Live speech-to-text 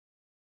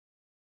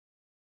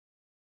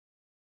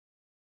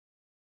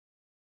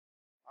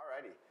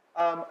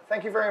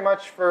Thank you very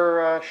much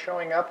for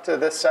showing up to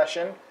this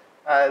session.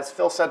 As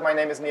Phil said, my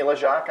name is Neela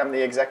Jacques. I'm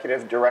the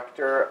Executive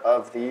Director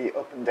of the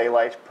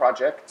OpenDaylight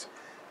project.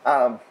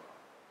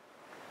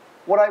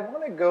 What I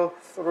want to go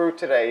through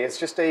today is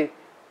just an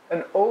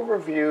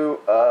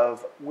overview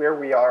of where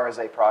we are as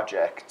a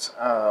project,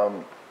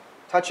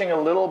 touching a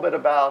little bit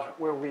about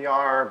where we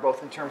are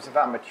both in terms of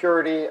our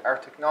maturity, our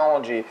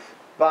technology,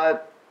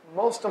 but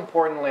most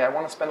importantly, I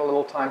want to spend a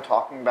little time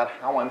talking about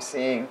how I'm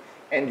seeing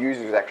end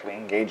users actually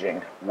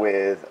engaging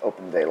with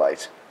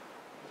OpenDaylight.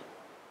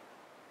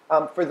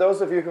 For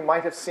those of you who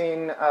might have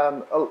seen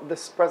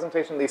this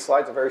presentation, these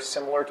slides are very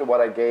similar to what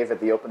I gave at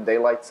the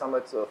OpenDaylight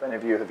Summit, so if any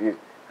of you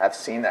have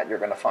seen that, you're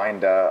going to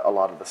find a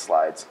lot of the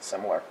slides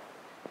similar.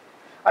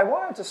 I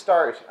wanted to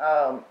start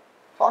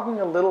talking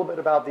a little bit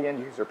about the end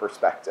user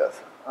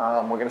perspective.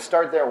 We're going to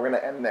start there, we're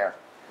going to end there.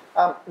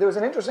 There was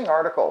an interesting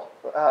article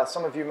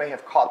some of you may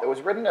have caught that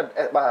was written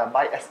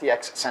by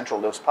SDX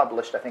Central that was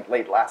published, I think,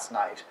 late last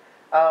night.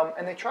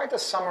 And they tried to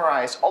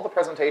summarize all the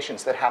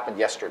presentations that happened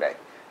yesterday,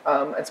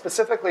 and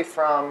specifically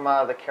from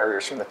the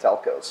carriers, from the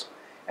telcos.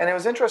 And it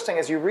was interesting,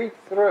 as you read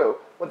through,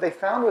 what they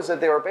found was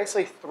that there were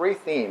basically three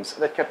themes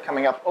that kept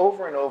coming up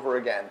over and over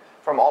again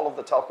from all of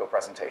the telco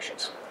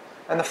presentations.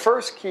 And the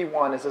first key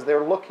one is, as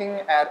they're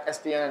looking at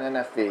SDN and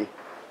NFV,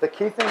 the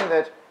key thing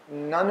that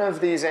none of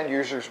these end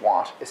users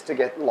want is to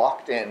get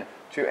locked in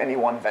to any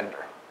one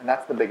vendor. And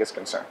that's the biggest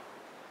concern.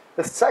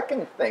 The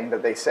second thing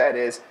that they said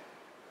is,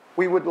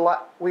 we'd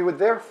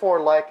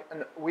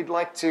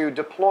like to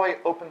deploy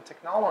open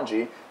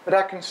technology, but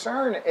our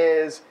concern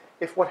is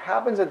if what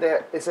happens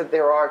is that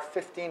there are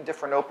 15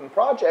 different open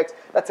projects,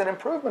 that's an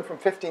improvement from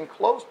 15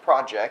 closed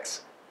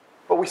projects,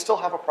 but we still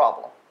have a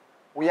problem.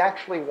 We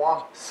actually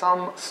want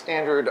some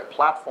standard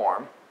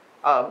platform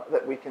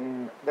that we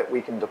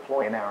can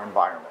deploy in our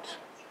environment.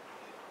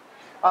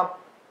 And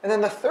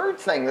then the third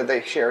thing that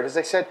they shared is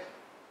they said,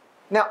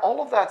 now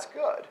all of that's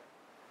good,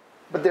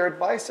 but their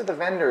advice to the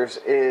vendors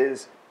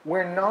is,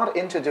 we're not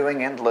into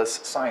doing endless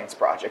science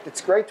projects.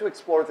 It's great to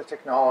explore the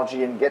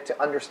technology and get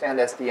to understand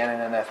SDN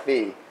and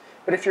NFV,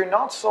 but if you're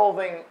not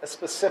solving a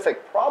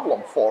specific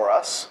problem for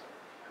us,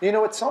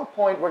 at some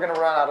point we're going to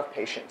run out of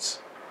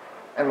patience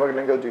and we're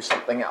going to go do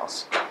something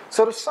else.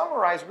 So to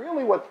summarize,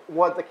 really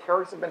what the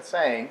carriers have been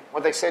saying,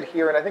 what they said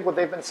here, and I think what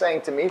they've been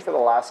saying to me for the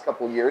last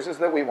couple of years, is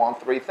that we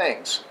want three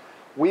things.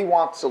 We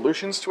want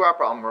solutions to our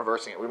problem,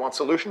 reversing it. We want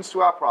solutions to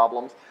our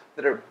problems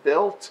that are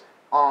built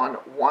on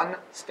one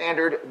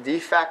standard de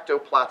facto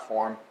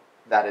platform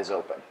that is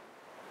open.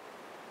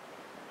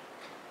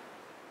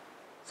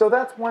 So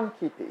that's one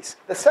key piece.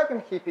 The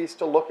second key piece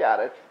to look at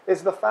it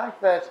is the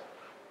fact that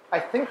I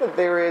think that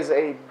there is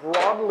a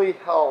broadly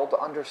held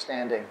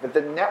understanding that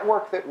the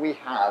network that we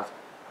have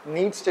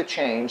needs to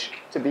change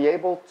to be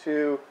able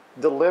to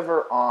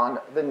deliver on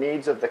the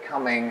needs of the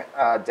coming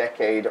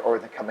decade or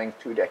the coming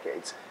 2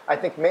 decades. I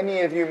think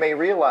many of you may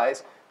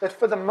realize that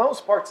for the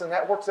most part, the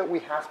networks that we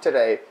have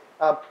today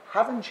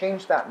haven't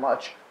changed that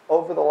much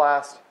over the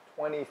last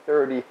 20,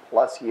 30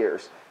 plus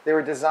years. They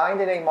were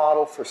designed in a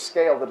model for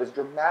scale that is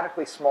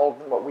dramatically smaller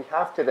than what we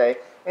have today.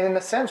 And in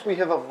a sense,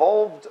 we've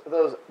evolved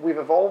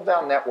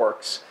our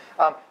networks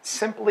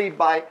simply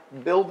by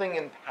building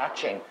and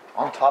patching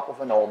on top of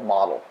an old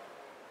model.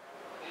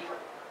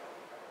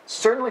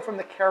 Certainly from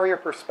the carrier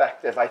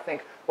perspective, I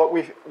think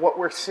what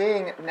we're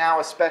seeing now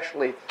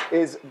especially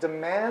is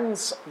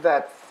demands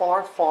that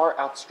far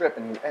outstrip,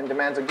 and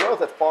demands of growth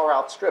that far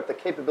outstrip the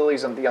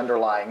capabilities of the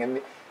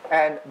underlying.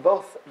 And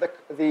both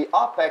the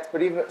OpEx,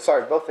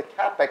 both the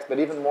CapEx, but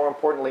even more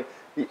importantly,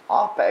 the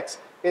OpEx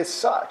is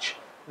such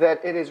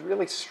that it is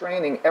really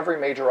straining every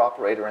major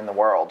operator in the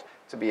world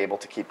to be able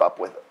to keep up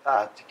with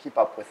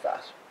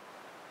that.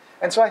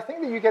 And so I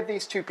think that you get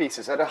these two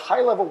pieces. At a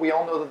high level, we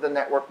all know that the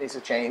network needs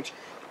to change.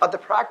 At the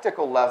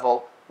practical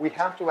level, we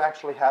have to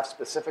actually have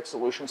specific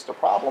solutions to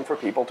problem for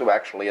people to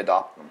actually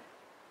adopt them.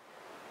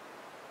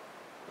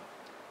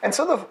 And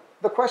so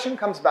the question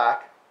comes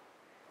back,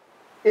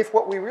 if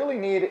what we really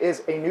need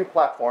is a new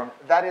platform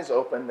that is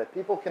open, that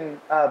people can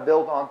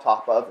build on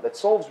top of, that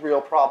solves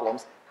real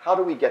problems, how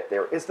do we get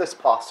there? Is this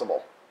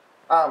possible?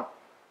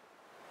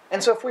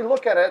 And so if we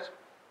look at it,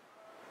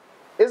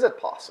 is it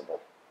possible?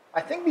 I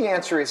think the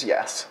answer is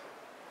yes.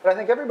 But I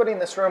think everybody in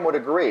this room would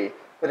agree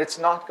that it's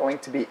not going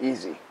to be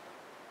easy.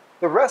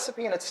 The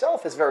recipe in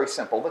itself is very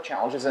simple. The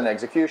challenge is in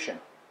execution.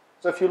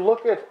 So if you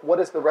look at what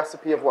is the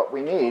recipe of what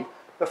we need,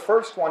 the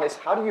first one is,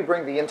 how do you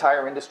bring the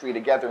entire industry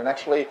together and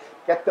actually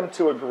get them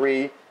to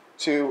agree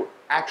to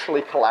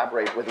actually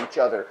collaborate with each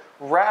other,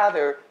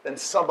 rather than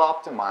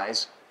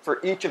sub-optimize for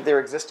each of their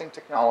existing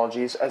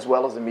technologies as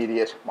well as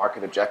immediate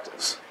market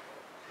objectives.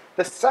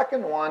 The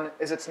second one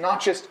is, it's not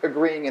just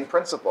agreeing in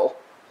principle,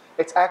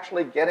 it's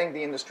actually getting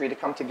the industry to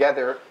come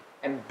together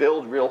and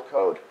build real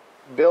code,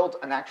 build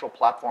an actual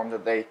platform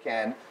that they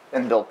can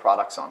then build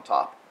products on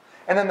top.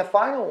 And then the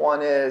final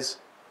one is,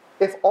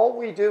 if all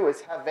we do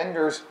is have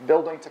vendors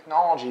building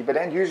technology, but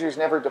end users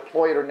never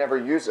deploy it or never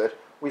use it,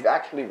 we've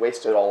actually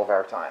wasted all of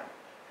our time.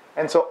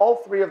 And so all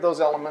three of those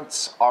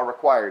elements are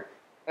required.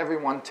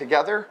 Everyone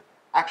together,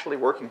 actually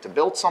working to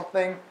build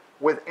something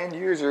with end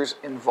users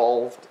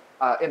involved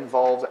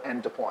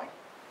and deploying.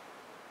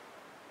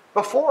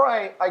 Before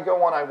I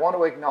go on, I want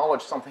to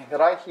acknowledge something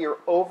that I hear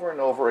over and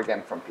over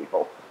again from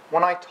people.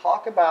 When I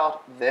talk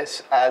about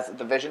this as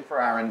the vision for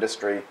our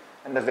industry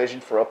and the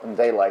vision for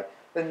OpenDaylight,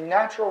 the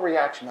natural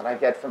reaction that I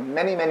get from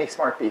many, many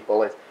smart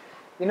people is,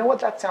 you know what,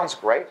 that sounds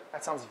great.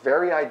 That sounds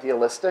very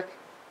idealistic.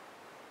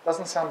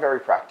 Doesn't sound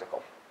very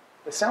practical.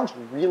 This sounds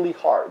really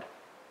hard.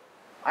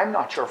 I'm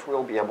not sure if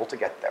we'll be able to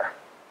get there.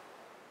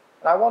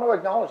 And I want to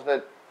acknowledge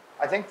that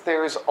I think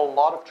there's a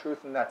lot of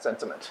truth in that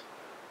sentiment.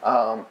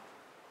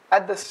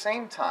 At the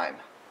same time,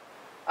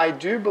 I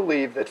do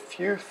believe that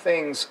few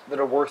things that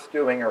are worth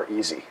doing are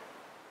easy.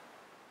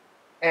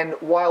 And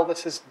while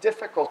this is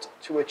difficult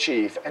to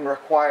achieve and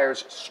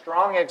requires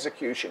strong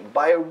execution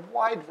by a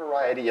wide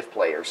variety of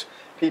players,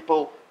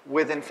 people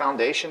within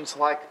foundations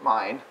like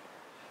mine,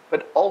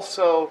 but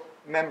also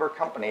member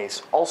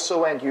companies,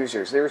 also end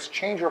users, there's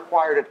change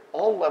required at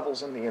all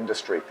levels in the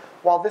industry.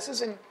 While this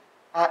is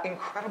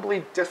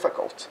incredibly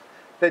difficult,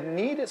 the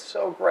need is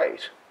so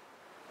great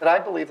that I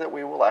believe that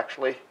we will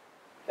actually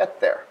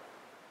get there.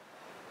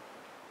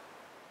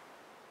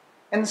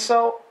 And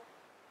so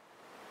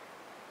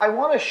I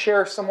want to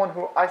share someone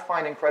who I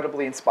find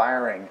incredibly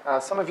inspiring.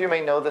 Some of you may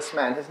know this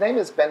man. His name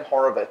is Ben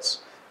Horowitz.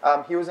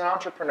 He was an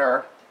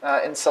entrepreneur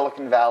in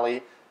Silicon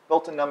Valley,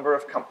 built a number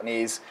of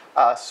companies,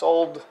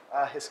 sold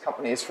his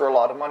companies for a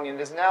lot of money,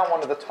 and is now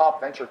one of the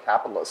top venture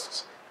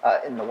capitalists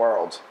in the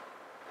world.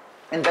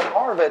 And Ben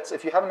Horowitz,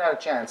 if you haven't had a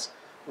chance,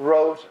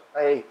 wrote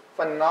a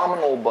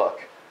phenomenal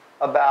book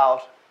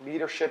about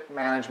leadership,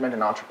 management,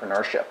 and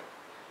entrepreneurship.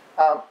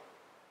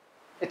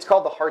 It's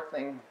called The Hard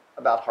Thing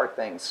About Hard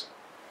Things.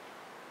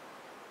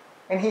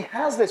 And he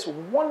has this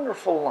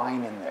wonderful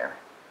line in there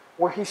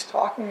where he's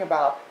talking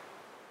about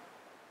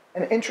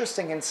an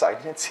interesting insight,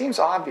 and it seems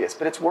obvious,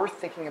 but it's worth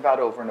thinking about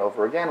over and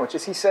over again, which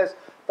is he says,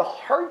 the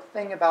hard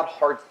thing about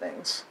hard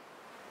things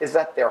is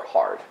that they're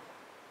hard.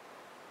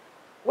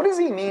 What does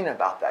he mean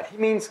about that? He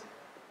means,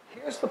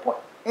 here's the point.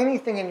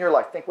 Anything in your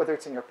life, think whether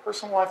it's in your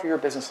personal life or your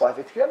business life,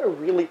 if you have a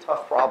really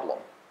tough problem,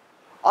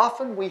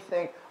 often we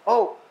think,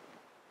 oh,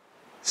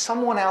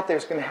 someone out there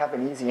is going to have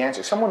an easy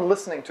answer. Someone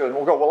listening to it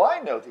will go, well, I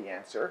know the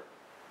answer.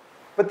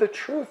 But the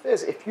truth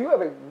is, if you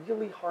have a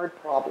really hard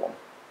problem,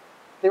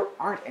 there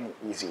aren't any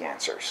easy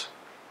answers.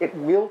 It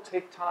will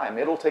take time.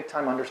 It'll take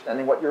time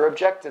understanding what your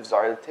objectives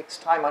are. It takes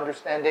time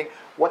understanding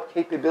what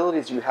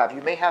capabilities you have.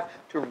 You may have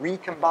to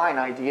recombine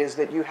ideas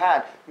that you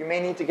had. You may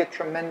need to get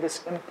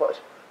tremendous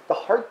input. The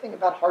hard thing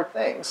about hard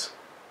things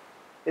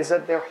is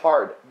that they're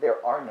hard.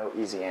 There are no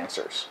easy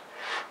answers.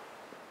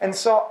 And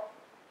so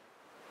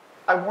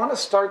I want to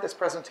start this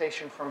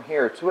presentation from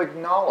here to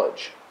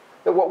acknowledge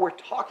that what we're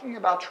talking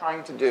about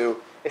trying to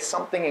do is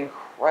something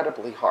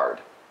incredibly hard.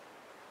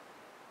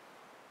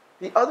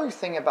 The other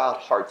thing about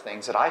hard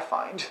things that I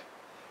find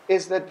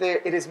is that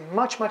it is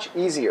much, much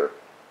easier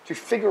to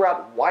figure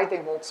out why they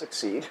won't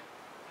succeed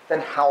than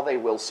how they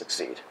will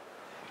succeed.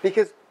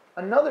 Because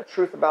another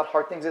truth about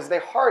hard things is they're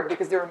hard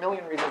because there are a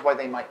million reasons why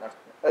they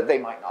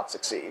might not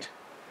succeed.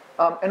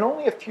 And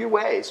only a few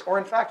ways, or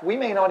in fact, we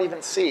may not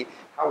even see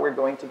how we're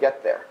going to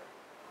get there.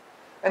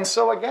 And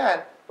so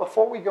again,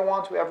 before we go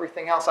on to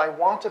everything else, I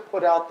want to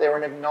put out there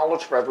and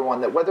acknowledge for everyone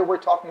that whether we're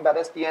talking about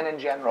SDN in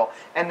general,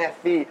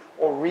 NFV,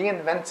 or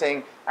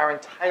reinventing our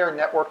entire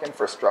network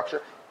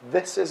infrastructure,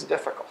 this is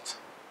difficult.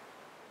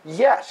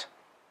 Yet,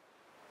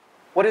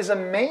 what is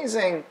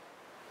amazing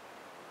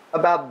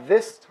about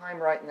this time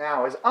right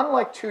now is,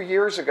 unlike 2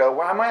 years ago,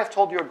 where I might have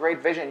told you a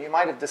great vision, you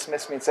might have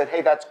dismissed me and said,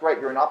 hey, that's great,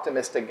 you're an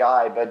optimistic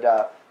guy,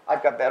 but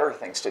I've got better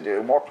things to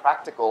do, more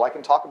practical. I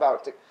can talk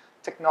about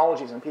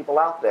technologies and people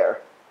out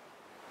there.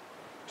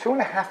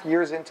 2.5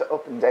 years into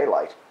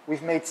OpenDaylight,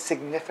 we've made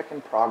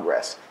significant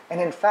progress. And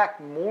in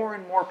fact, more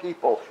and more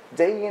people,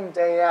 day in,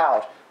 day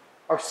out,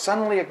 are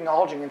suddenly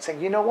acknowledging and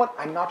saying, you know what,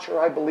 I'm not sure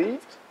I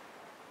believed,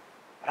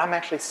 but I'm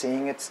actually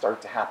seeing it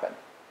start to happen.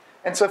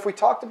 And so if we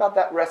talked about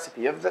that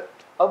recipe of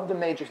the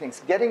major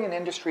things, getting an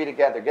industry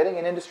together, getting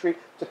an industry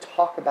to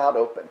talk about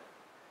open,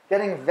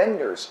 getting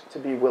vendors to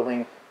be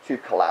willing to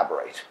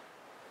collaborate,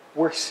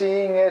 we're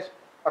seeing it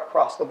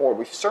across the board.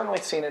 We've certainly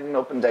seen it in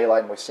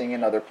OpenDaylight, and we're seeing it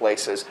in other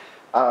places.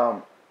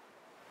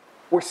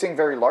 We're seeing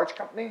very large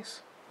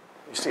companies.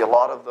 You see a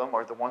lot of them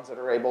are the ones that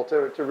are able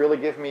to really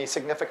give me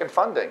significant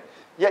funding.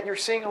 Yet you're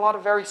seeing a lot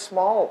of very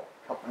small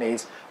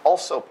companies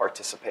also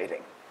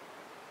participating.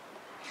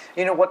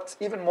 You know, what's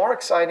even more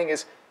exciting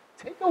is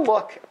take a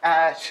look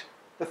at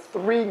the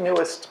 3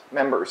 newest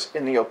members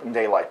in the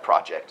OpenDaylight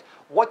project.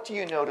 What do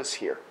you notice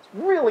here? It's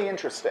really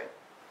interesting.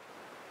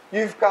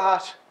 You've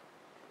got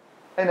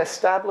an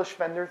established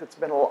vendor that's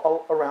been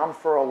around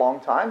for a long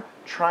time,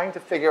 trying to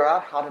figure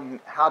out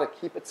how to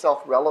keep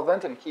itself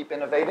relevant and keep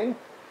innovating.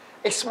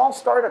 A small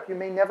startup you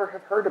may never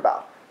have heard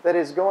about that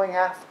is going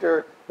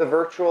after the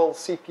virtual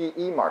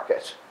CPE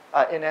market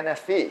in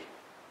NFV.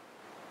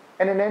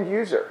 And an end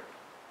user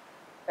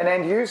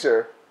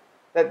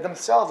that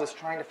themselves is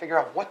trying to figure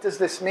out what does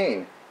this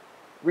mean,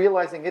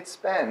 realizing it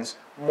spends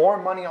more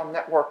money on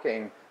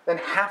networking than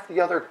half the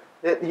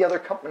other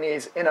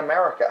companies in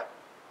America.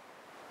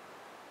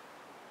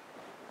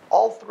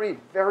 All three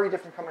very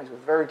different companies with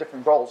very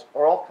different goals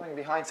are all coming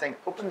behind saying,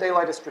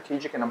 OpenDaylight is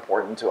strategic and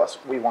important to us.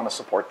 We want to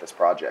support this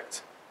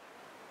project.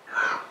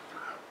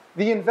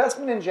 The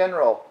investment in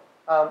general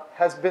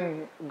has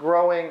been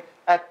growing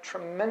at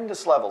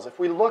tremendous levels. If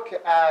we look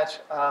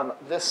at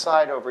this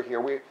side over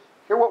here,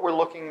 here what we're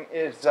looking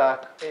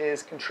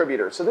is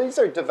contributors. So these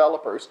are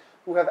developers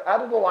who have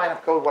added a line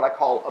of code, what I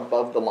call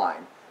above the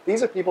line.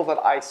 These are people that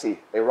I see.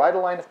 They write a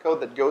line of code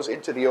that goes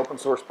into the open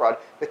source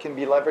project that can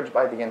be leveraged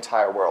by the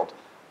entire world.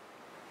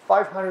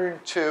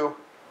 502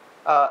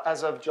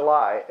 as of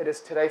July. It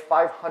is today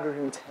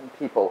 510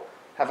 people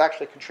have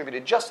actually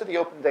contributed just to the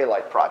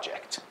OpenDaylight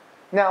project.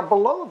 Now,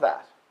 below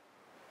that,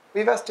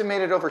 we've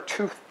estimated over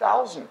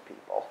 2,000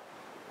 people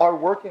are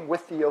working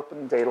with the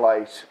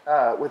OpenDaylight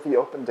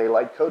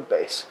code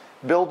base,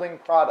 building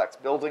products,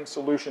 building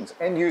solutions,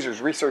 end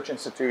users, research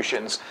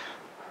institutions,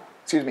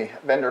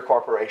 vendor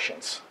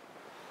corporations.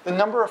 The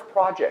number of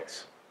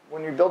projects,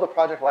 when you build a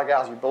project like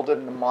ours, you build it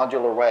in a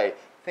modular way.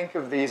 Think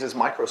of these as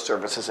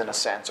microservices in a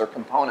sense, or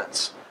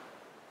components.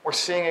 We're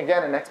seeing,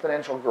 again, an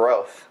exponential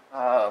growth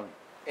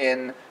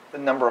in the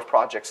number of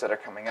projects that are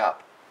coming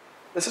up.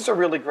 This is a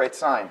really great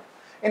sign.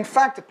 In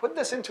fact, to put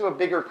this into a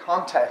bigger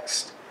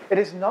context, it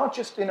is not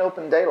just in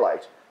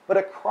OpenDaylight, but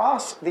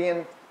across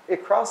the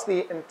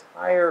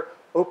entire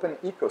open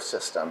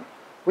ecosystem,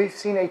 we've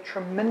seen a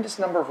tremendous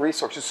number of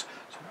resources.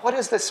 So what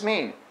does this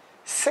mean?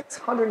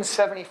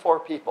 674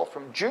 people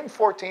from June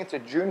 14th to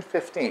June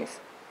 15th.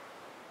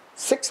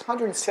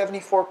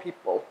 674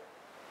 people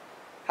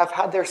have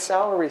had their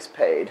salaries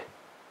paid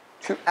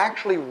to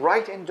actually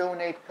write and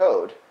donate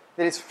code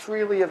that is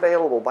freely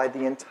available by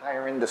the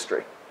entire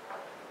industry.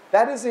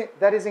 That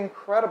is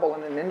incredible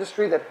in an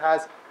industry that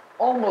has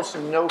almost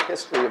no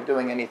history of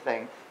doing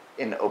anything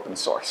in open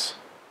source.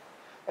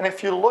 And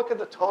if you look at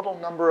the total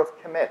number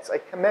of commits, a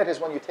commit is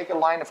when you take a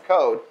line of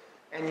code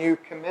and you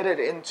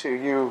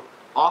you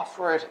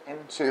offer it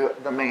into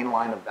the main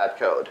line of that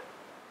code.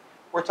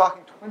 We're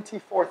talking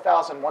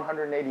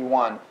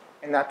 24,181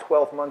 in that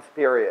 12-month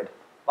period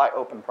by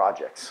open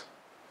projects.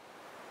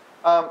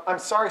 I'm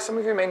sorry, some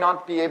of you may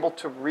not be able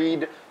to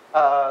read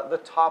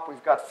the top.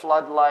 We've got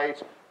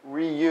Floodlight,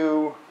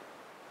 Ryu,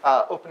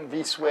 Open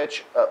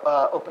vSwitch,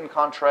 Open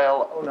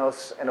Contrail,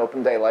 ONOS, and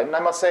OpenDaylight. And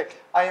I must say,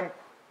 I am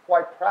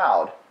quite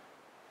proud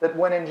that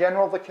when in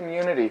general the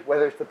community,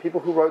 whether it's the people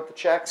who wrote the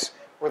checks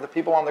or the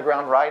people on the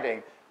ground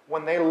writing,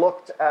 when they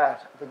looked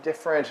at the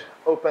different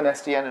Open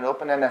SDN and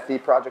Open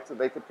NFV projects that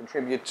they could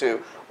contribute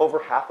to, over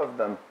half of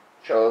them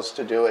chose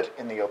to do it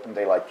in the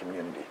OpenDaylight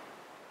community.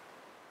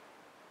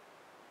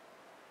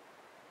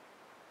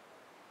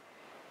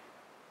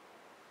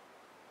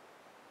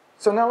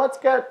 So now let's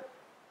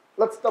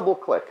double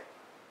click.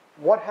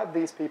 What have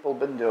these people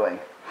been doing?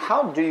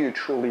 How do you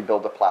truly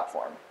build a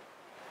platform?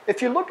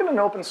 If you look at an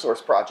open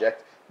source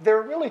project, there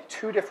are really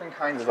two different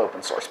kinds of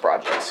open source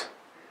projects.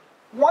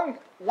 One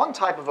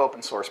type of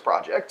open source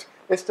project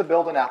is to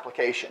build an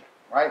application,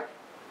 right?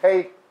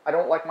 Hey, I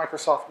don't like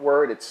Microsoft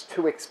Word, it's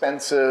too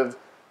expensive.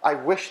 I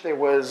wish there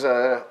was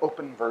an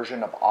open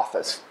version of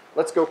Office.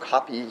 Let's go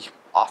copy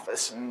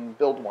Office and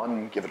build one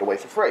and give it away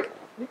for free.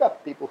 You've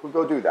got people who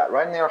go do that,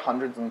 right? And there are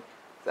hundreds and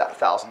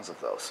thousands of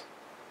those.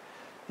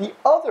 The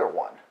other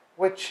one,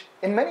 which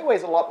in many ways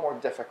is a lot more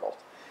difficult,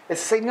 is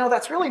to say, no,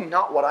 that's really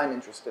not what I'm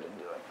interested in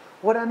doing.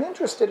 What I'm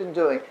interested in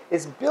doing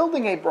is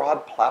building a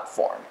broad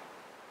platform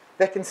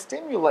that can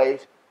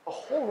stimulate a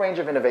whole range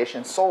of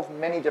innovation, solve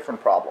many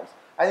different problems.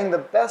 I think the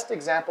best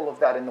example of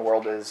that in the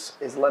world is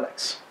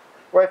Linux.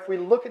 Where if we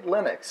look at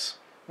Linux,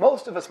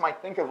 most of us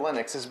might think of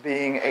Linux as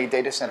being a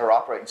data center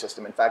operating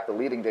system, in fact, the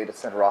leading data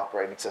center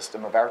operating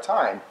system of our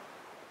time.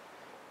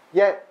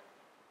 Yet,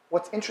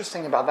 what's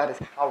interesting about that is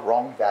how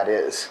wrong that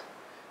is.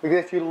 Because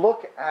if you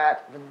look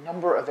at the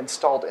number of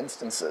installed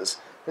instances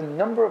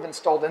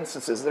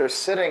that are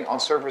sitting on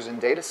servers in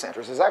data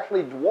centers is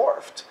actually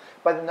dwarfed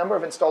by the number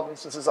of installed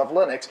instances of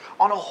Linux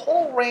on a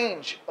whole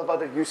range of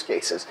other use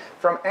cases,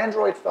 from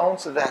Android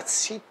phones to that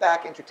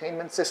seatback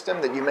entertainment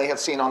system that you may have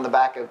seen on the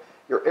back of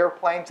your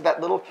airplane, to that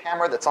little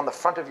camera that's on the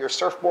front of your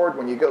surfboard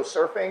when you go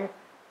surfing,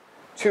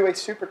 to a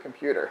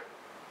supercomputer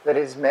that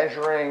is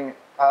measuring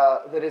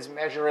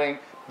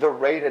the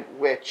rate at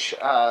which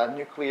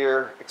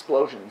nuclear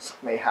explosions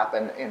may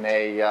happen in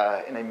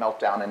a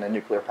meltdown in a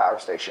nuclear power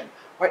station.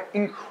 Right?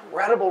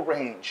 Incredible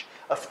range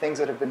of things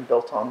that have been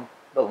built on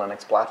the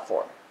Linux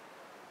platform.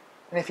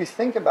 And if you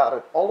think about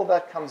it, all of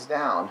that comes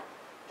down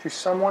to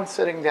someone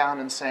sitting down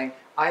and saying,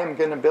 I am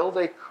going to build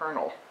a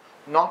kernel,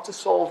 not to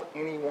solve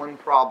any one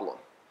problem,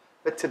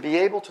 but to be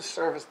able to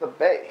serve as the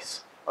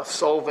base of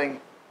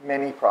solving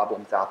many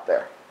problems out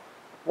there.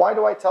 Why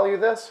do I tell you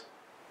this?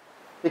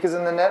 Because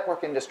in the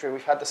network industry,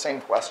 we've had the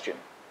same question.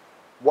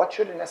 What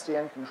should an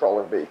SDN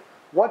controller be?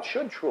 What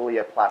should truly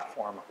a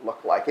platform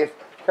look like? If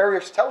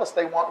carriers tell us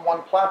they want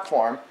one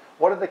platform,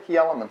 what are the key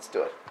elements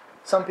to it?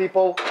 Some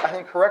people, I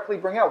think, correctly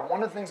bring out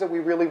one of the things that we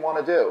really want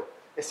to do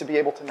is to be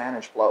able to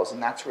manage flows,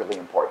 and that's really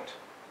important.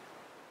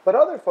 But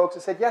other folks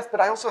have said, yes,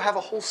 but I also have a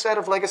whole set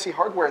of legacy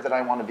hardware that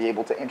I want to be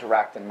able to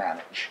interact and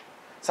manage.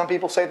 Some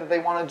people say that they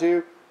want to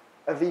do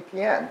a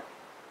VPN.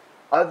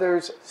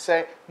 Others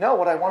say, no,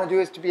 what I want to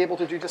do is to be able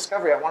to do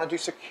discovery. I want to do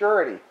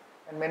security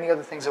and many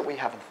other things that we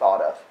haven't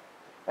thought of.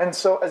 And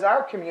so as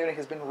our community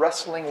has been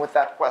wrestling with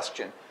that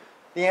question,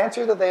 the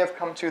answer that they have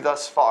come to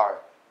thus far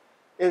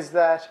is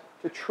that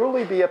to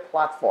truly be a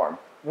platform,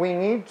 we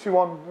need to,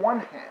 on one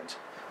hand,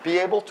 be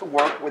able to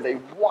work with a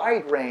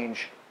wide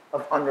range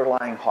of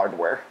underlying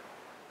hardware,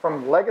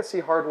 from legacy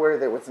hardware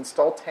that was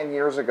installed 10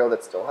 years ago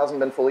that still hasn't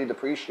been fully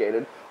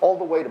depreciated, all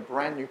the way to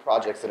brand new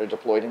projects that are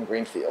deployed in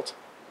greenfield.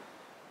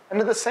 And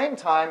at the same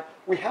time,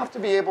 we have to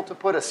be able to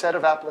put a set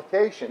of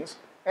applications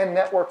and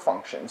network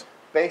functions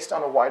based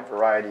on a wide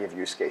variety of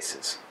use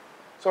cases.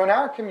 So in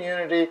our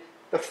community,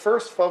 the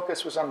first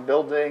focus was on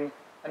building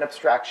an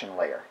abstraction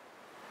layer,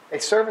 a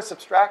service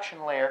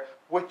abstraction layer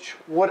which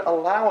would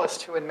allow us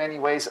to, in many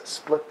ways,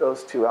 split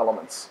those two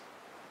elements.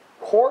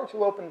 Core to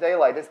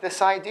OpenDaylight is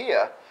this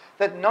idea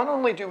that not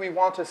only do we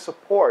want to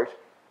support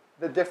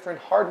the different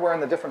hardware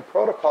and the different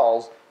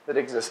protocols that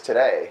exist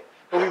today,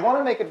 but we want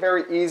to make it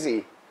very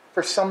easy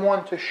for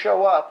someone to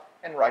show up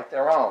and write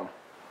their own.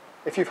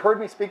 If you've heard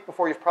me speak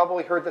before, you've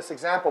probably heard this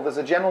example. There's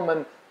a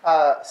gentleman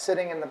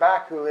sitting in the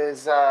back who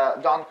is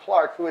Don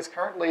Clark, who is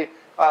currently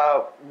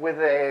with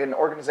an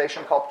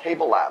organization called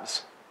Cable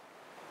Labs.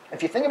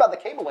 If you think about the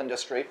cable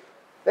industry,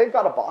 they've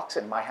got a box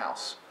in my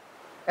house.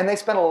 And they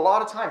spend a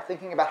lot of time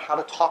thinking about how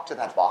to talk to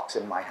that box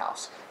in my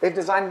house. They've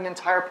designed an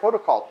entire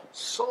protocol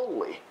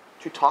solely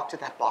to talk to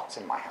that box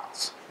in my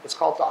house. It's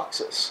called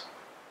DOCSIS,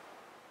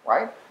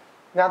 right?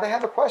 Now they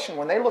have a question.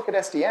 When they look at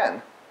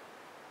SDN,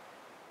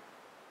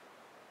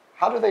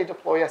 how do they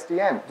deploy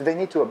SDN? Do they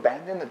need to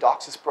abandon the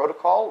DOCSIS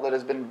protocol that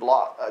has been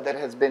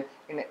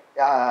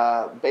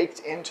baked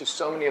into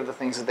so many of the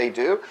things that they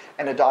do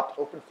and adopt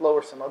OpenFlow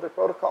or some other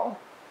protocol?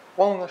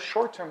 Well, in the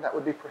short term, that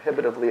would be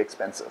prohibitively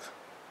expensive.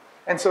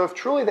 And so if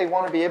truly they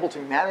want to be able to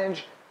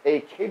manage a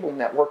cable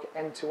network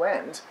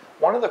end-to-end,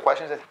 one of the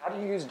questions is, how do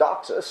you use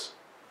DOCSIS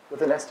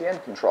with an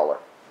SDN controller?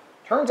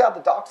 Turns out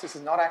that DOCSIS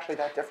is not actually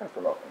that different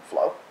from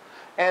OpenFlow,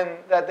 and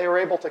that they were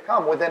able to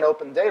come within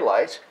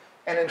OpenDaylight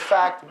and in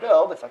fact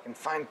build, if I can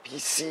find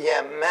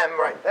PCMM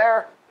right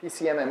there,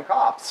 PCMM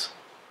COPS,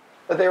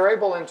 that they were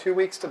able in 2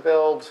 weeks to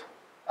build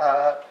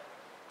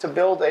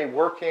a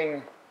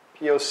working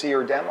POC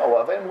or demo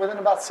of it, and within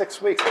about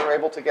 6 weeks they were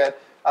able to get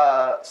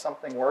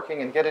something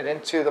working and get it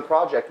into the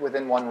project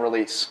within one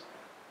release.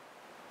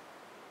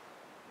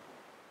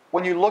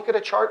 When you look at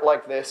a chart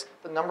like this,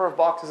 the number of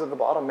boxes at the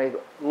bottom may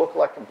look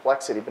like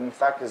complexity, but in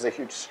fact is a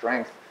huge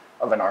strength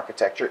of an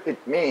architecture.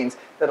 It means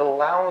that it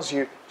allows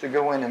you to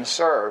go in and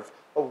serve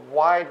a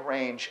wide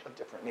range of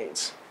different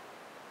needs.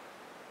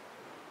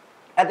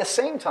 At the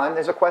same time,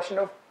 there's a question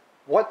of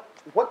what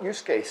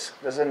use case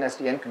does an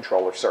SDN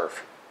controller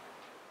serve?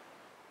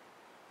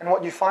 And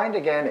what you find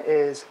again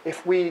is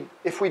if we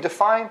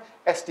define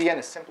SDN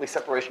as simply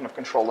separation of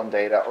control and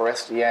data, or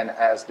SDN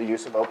as the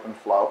use of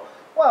OpenFlow,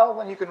 well,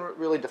 then you can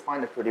really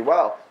define it pretty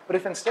well. But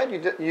if instead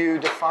you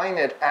define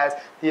it as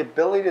the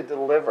ability to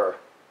deliver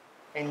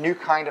a new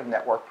kind of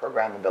network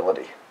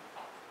programmability,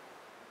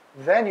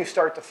 then you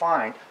start to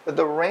find that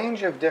the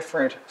range of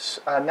different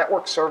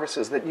network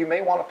services that you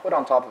may want to put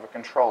on top of a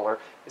controller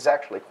is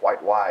actually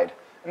quite wide.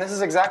 And this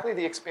is exactly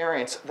the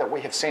experience that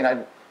we have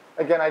seen.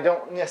 Again, I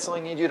don't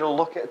necessarily need you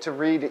to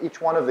read each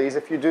one of these.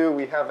 If you do,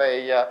 we have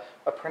a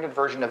printed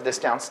version of this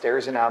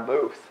downstairs in our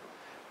booth.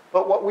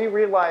 But what we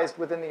realized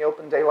within the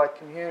OpenDaylight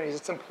community is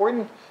it's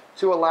important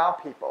to allow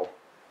people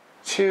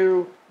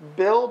to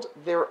build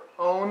their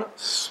own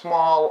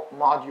small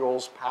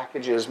modules,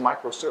 packages,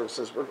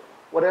 microservices,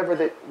 whatever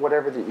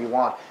that you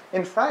want.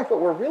 In fact,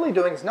 what we're really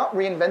doing is not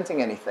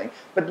reinventing anything,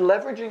 but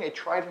leveraging a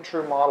tried and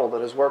true model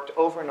that has worked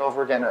over and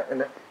over again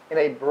in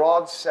a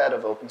broad set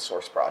of open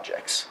source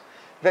projects.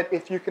 That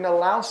if you can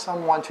allow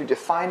someone to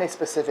define a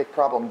specific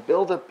problem,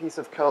 build a piece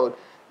of code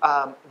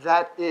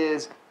that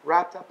is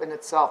wrapped up in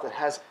itself, that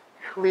has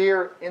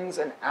clear ins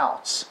and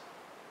outs,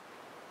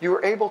 you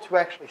are able to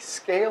actually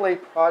scale a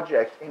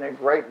project in a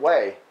great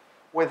way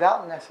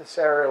without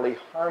necessarily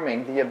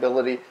harming the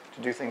ability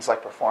to do things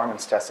like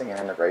performance testing and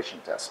integration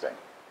testing.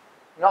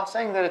 I'm not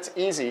saying that it's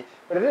easy,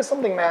 but it is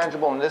something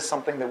manageable, and it is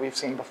something that we've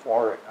seen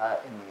before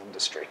in the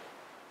industry.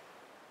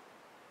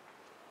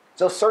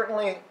 So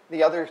certainly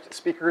the other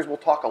speakers will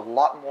talk a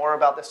lot more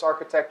about this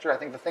architecture. I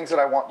think the things that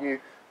I want you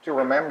to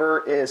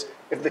remember is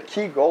if the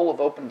key goal of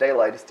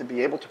OpenDaylight is to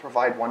be able to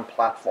provide one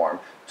platform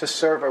to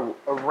serve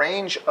a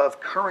range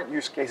of current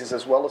use cases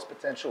as well as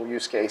potential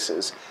use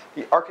cases,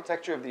 the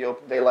architecture of the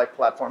OpenDaylight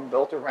platform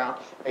built around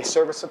a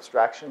service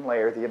abstraction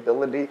layer, the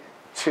ability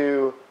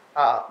to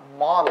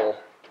model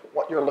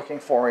what you're looking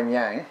for in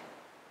Yang.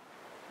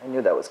 I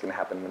knew that was going to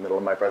happen in the middle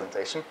of my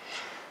presentation.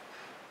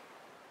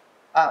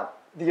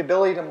 The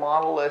ability to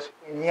model it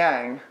in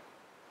Yang,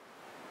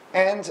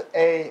 and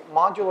a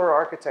modular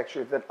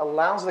architecture that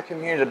allows the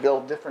community to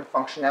build different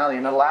functionality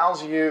and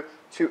allows you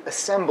to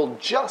assemble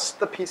just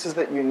the pieces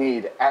that you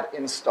need at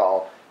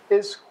install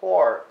is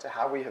core to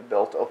how we have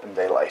built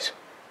OpenDaylight.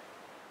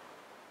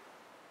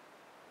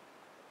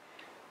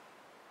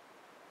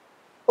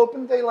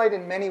 OpenDaylight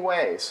in many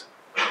ways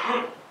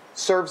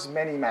serves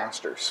many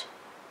masters.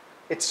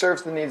 It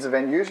serves the needs of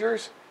end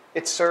users.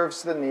 It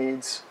serves the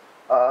needs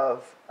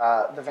of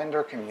the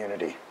vendor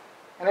community,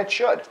 and it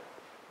should.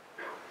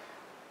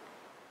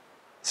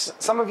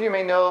 Some of you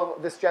may know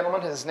this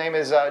gentleman. His name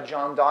is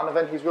John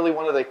Donovan. He's really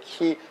one of the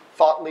key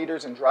thought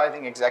leaders and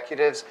driving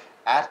executives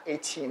at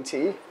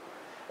AT&T.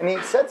 And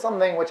he said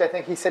something which I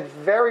think he said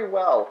very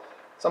well,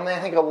 something I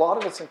think a lot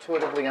of us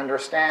intuitively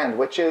understand,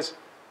 which is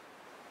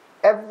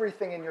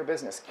everything in your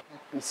business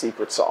can't be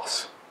secret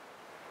sauce.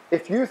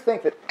 If you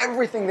think that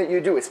everything that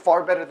you do is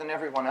far better than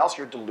everyone else,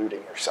 you're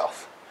deluding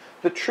yourself.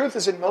 The truth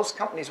is, in most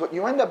companies, what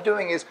you end up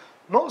doing is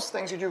most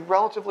things you do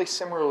relatively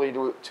similarly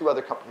to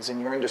other companies in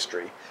your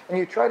industry. And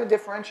you try to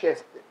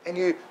differentiate, and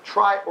you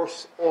try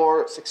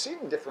or succeed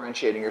in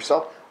differentiating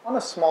yourself on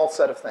a small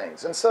set of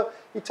things. And so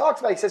he talks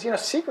about, he says,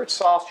 secret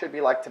sauce should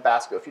be like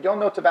Tabasco. If you don't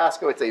know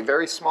Tabasco, it's a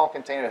very small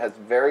container that has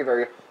very,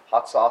 very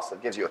hot sauce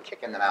that gives you a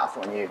kick in the mouth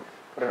when you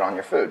put it on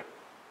your food.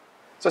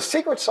 So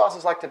secret sauce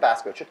is like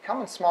Tabasco. It should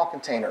come in small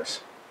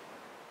containers.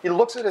 He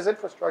looks at his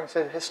infrastructure and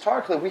says,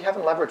 historically, we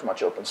haven't leveraged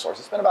much open source.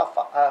 It's been about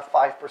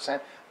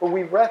 5%, but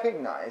we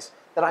recognize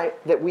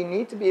that we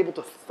need to be able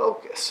to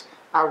focus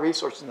our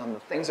resources on the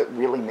things that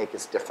really make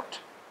us different.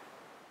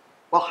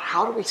 Well,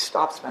 how do we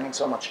stop spending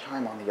so much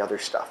time on the other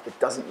stuff that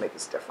doesn't make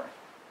us different?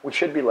 We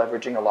should be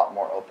leveraging a lot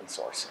more open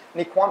source.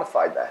 And he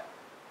quantified that.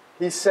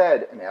 He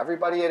said, and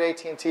everybody at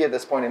AT&T at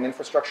this point in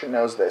infrastructure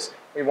knows this,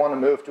 we want to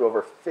move to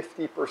over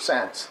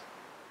 50%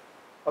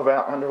 of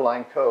our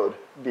underlying code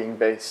being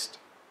based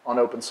on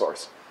open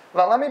source.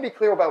 Now, let me be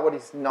clear about what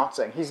he's not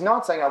saying. He's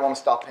not saying I want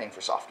to stop paying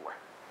for software.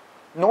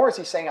 Nor is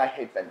he saying I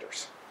hate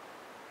vendors.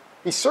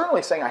 He's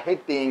certainly saying I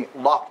hate being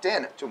locked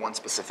in to one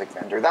specific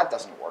vendor. That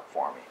doesn't work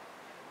for me.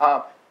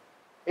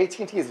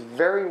 AT&T is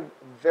very,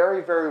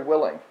 very, very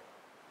willing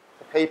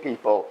to pay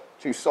people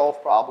to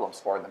solve problems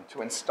for them,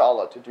 to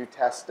install it, to do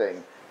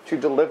testing, to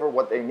deliver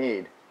what they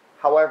need.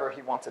 However,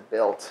 he wants it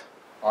built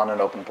on an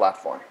open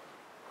platform.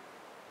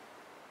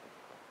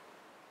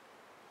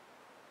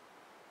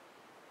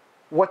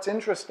 What's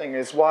interesting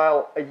is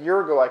while a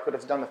year ago I could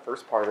have done the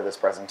first part of this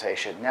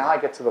presentation, now I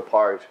get to the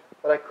part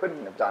that I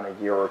couldn't have done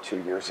a year or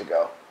 2 years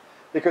ago.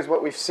 Because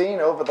what we've seen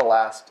over the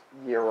last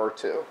year or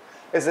two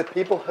is that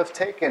people have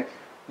taken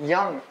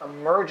young,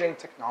 emerging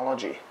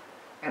technology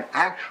and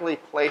actually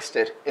placed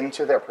it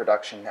into their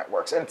production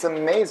networks. And it's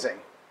amazing.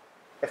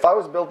 If I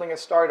was building a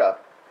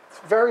startup, it's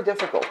very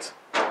difficult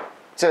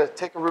to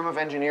take a room of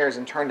engineers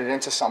and turn it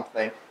into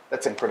something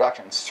that's in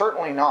production.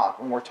 Certainly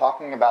not when we're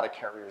talking about a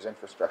carrier's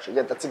infrastructure.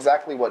 Yet that's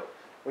exactly what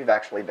we've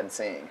actually been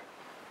seeing.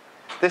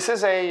 This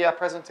is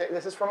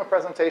from a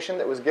presentation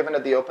that was given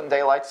at the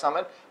OpenDaylight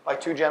Summit by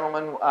two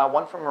gentlemen,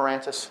 one from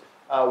Mirantis,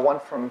 one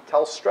from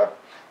Telstra.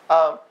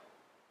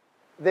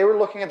 They were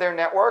looking at their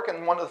network,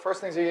 and one of the first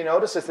things that you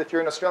notice is that if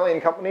you're an Australian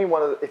company,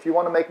 if you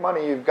want to make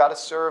money, you've got to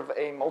serve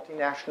a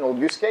multinational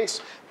use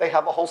case. They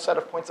have a whole set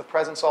of points of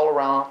presence all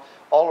around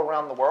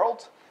the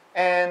world.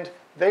 And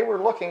they were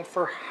looking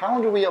for how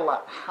do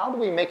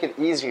we make it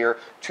easier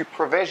to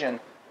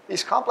provision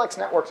these complex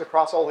networks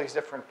across all these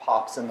different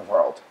POPs in the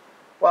world.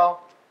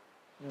 Well,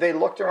 they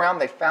looked around,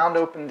 they found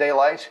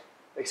OpenDaylight,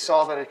 they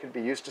saw that it could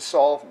be used to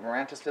solve.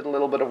 Mirantis did a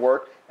little bit of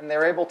work, and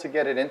they're able to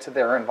get it into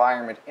their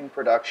environment in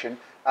production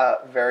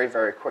very,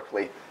 very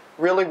quickly.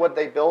 Really what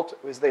they built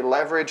was they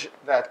leveraged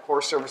that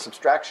core service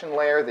abstraction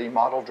layer, the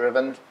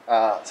model-driven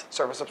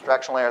service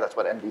abstraction layer. That's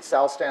what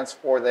MDSAL stands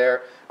for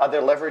there.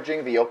 They're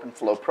leveraging the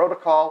OpenFlow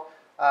protocol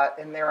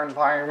in their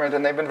environment,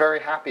 and they've been very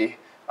happy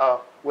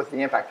with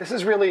the impact. This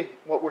is really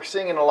what we're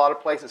seeing in a lot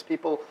of places.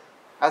 People,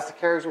 as the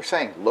carriers were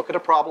saying, look at a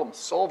problem,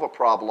 solve a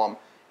problem,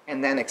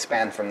 and then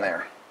expand from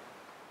there.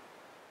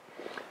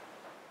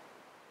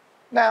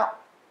 Now,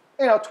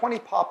 20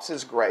 POPs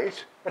is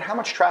great, but how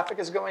much traffic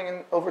is going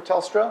in over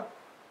Telstra?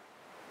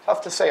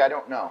 Tough to say, I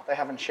don't know. They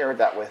haven't shared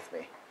that with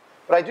me.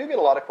 But I do get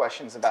a lot of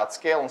questions about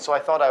scale, and so I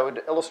thought I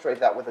would illustrate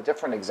that with a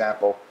different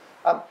example.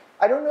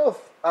 I don't know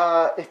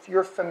if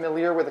you're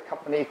familiar with a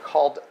company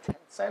called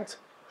Tencent.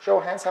 Show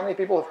of hands, how many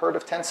people have heard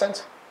of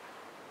Tencent?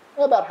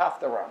 About half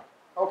the room.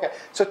 Okay,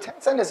 so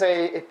Tencent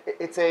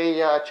is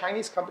a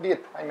Chinese company.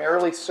 It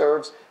primarily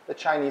serves the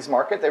Chinese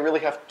market. They really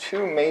have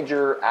two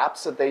major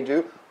apps that they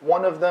do.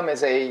 One of them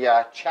is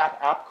a chat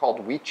app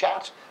called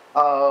WeChat.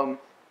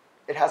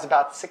 It has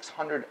about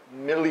 600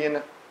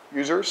 million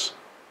users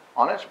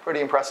on it,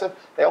 pretty impressive.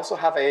 They also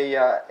have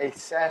a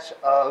set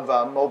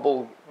of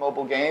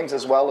mobile games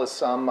as well as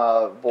some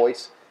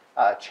voice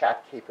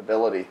chat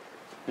capability.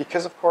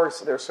 Because of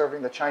course they're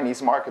serving the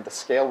Chinese market, the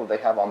scale that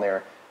they have on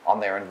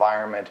their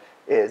environment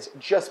is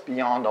just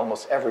beyond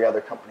almost every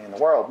other company in the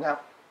world. Now,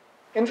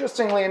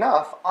 interestingly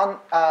enough,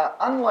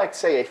 unlike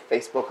say a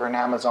Facebook or an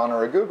Amazon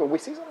or a Google, we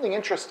see something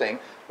interesting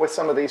with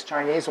some of these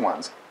Chinese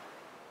ones.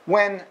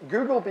 When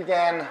Google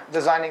began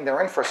designing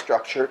their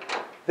infrastructure,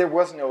 there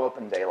was no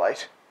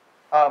OpenDaylight.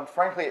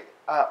 Frankly,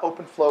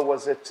 OpenFlow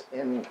was it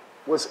in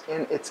was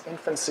in its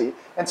infancy.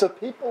 And so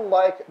people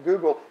like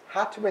Google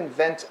had to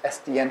invent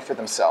SDN for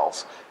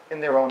themselves in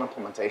their own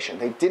implementation.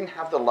 They didn't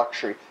have the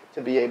luxury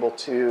to be able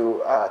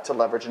to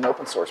leverage an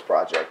open source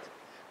project.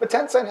 But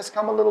Tencent has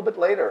come a little bit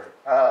later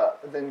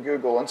than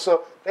Google, and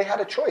so they had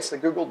a choice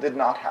that Google did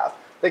not have.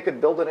 They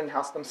could build it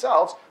in-house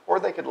themselves, or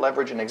they could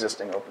leverage an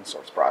existing open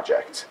source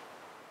project.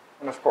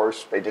 And of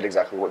course, they did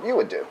exactly what you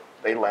would do.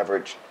 They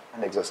leveraged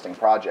an existing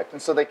project.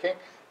 And so they came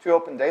to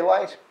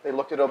OpenDaylight. They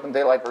looked at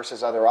OpenDaylight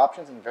versus other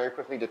options and very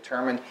quickly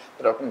determined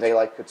that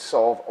OpenDaylight could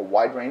solve a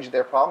wide range of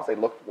their problems. They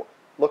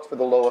looked for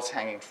the lowest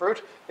hanging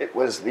fruit. It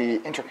was the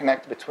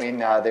interconnect between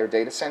their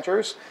data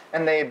centers,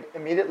 and they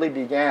immediately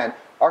began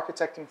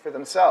architecting for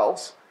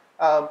themselves.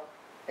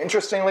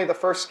 Interestingly, the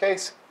first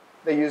case,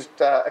 they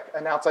used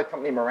an outside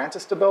company,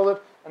 Mirantis, to build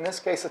it. In this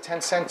case, the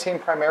Tencent team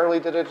primarily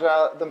did it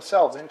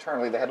themselves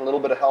internally. They had a little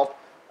bit of help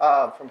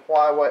from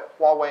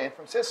Huawei and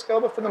from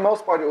Cisco, but for the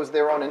most part, it was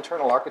their own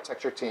internal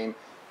architecture team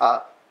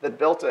that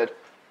built it.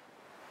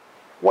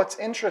 What's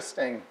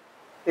interesting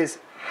is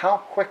how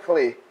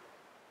quickly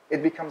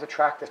it becomes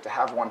attractive to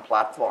have one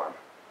platform.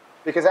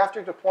 Because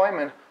after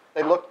deployment,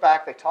 they looked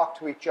back, they talked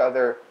to each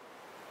other,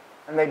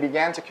 and they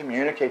began to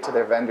communicate to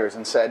their vendors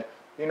and said,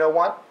 you know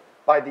what?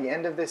 By the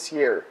end of this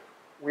year,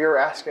 we are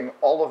asking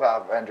all of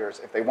our vendors,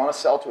 if they want to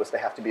sell to us, they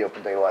have to be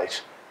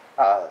OpenDaylight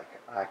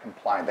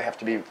compliant. They have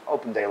to be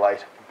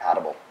OpenDaylight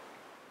compatible.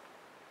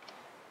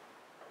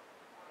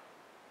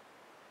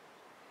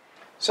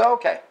 So,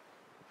 okay.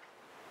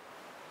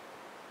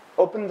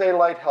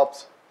 OpenDaylight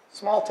helps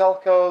small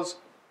telcos,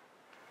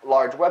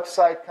 large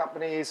website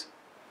companies.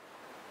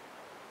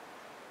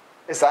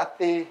 Is that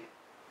the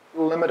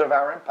limit of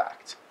our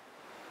impact?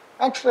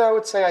 Actually, I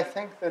would say I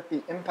think that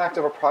the impact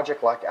of a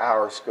project like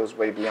ours goes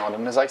way beyond.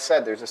 And as I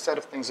said, there's a set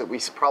of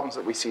problems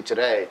that we see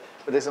today,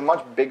 but there's a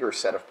much bigger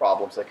set of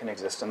problems that can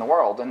exist in the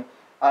world. And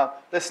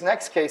this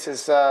next case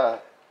I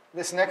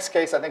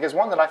think is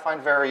one that I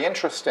find very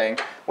interesting,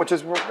 which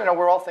is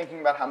we're all thinking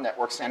about how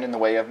networks stand in the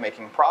way of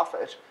making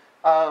profit.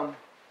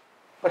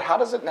 But how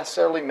does it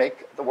necessarily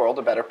make the world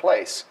a better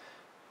place?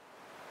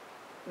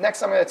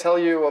 Next, I'm going to tell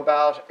you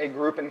about a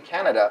group in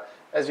Canada.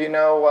 As you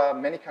know,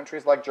 many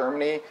countries like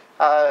Germany,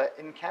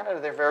 in Canada,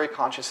 they're very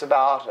conscious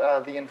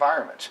about the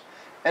environment.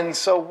 And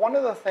so one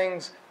of the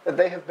things that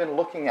they have been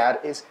looking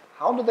at is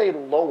how do they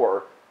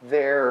lower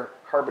their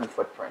carbon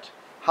footprint?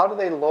 How do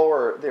they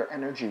lower their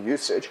energy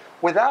usage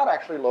without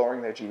actually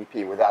lowering their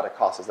GDP, without a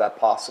cost? Is that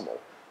possible?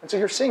 And so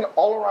you're seeing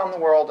all around the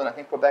world, and I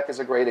think Quebec is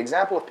a great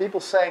example of people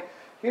saying,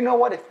 you know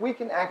what, if we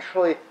can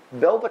actually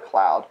build a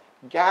cloud,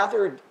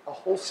 gather a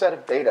whole set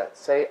of data,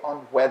 say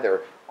on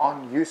weather,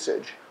 on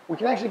usage, we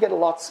can actually get a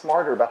lot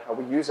smarter about how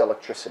we use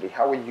electricity,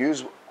 how we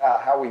use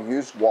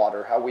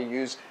water, how we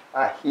use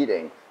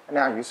heating, and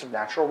our use of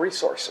natural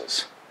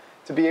resources.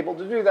 To be able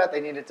to do that,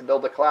 they needed to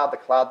build a cloud. The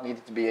cloud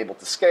needed to be able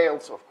to scale,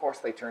 so of course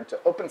they turned to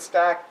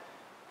OpenStack,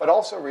 but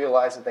also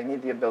realized that they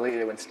need the ability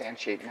to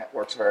instantiate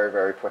networks very,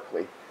 very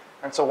quickly.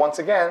 And so once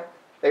again,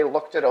 they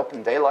looked at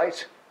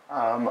OpenDaylight.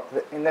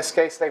 In this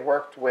case, they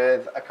worked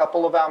with a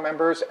couple of our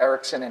members,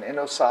 Ericsson and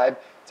InnoCybe,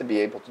 to be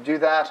able to do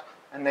that.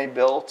 And they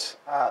built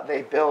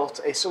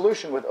a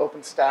solution with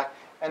OpenStack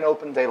and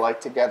OpenDaylight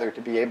together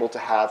to be able to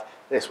have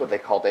this, what they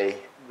called a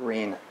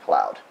green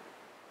cloud.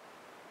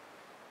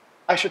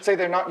 I should say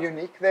they're not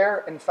unique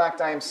there. In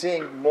fact, I am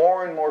seeing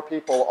more and more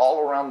people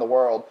all around the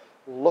world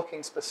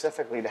looking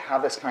specifically to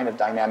have this kind of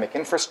dynamic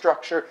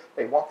infrastructure.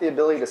 They want the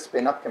ability to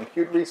spin up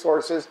compute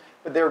resources,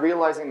 but they're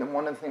realizing that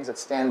one of the things that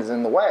stands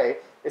in the way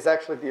is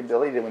actually the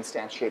ability to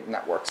instantiate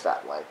networks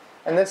that way.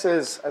 And this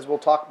is, as we'll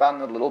talk about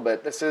in a little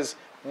bit, this is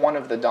one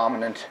of the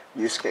dominant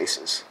use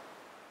cases.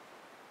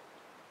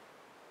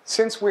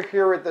 Since we're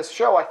here at this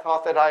show, I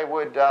thought that I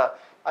would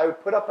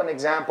put up an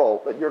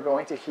example that you're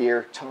going to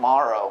hear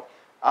tomorrow.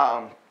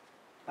 I'm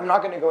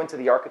not going to go into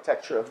the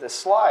architecture of this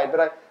slide,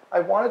 but I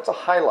wanted to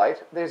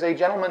highlight, there's a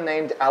gentleman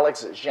named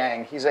Alex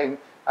Zhang. He's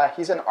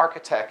an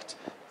architect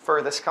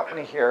for this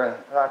company here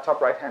in the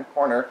top right-hand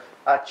corner,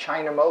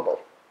 China Mobile.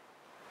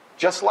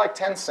 Just like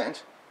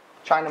Tencent,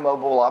 China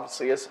Mobile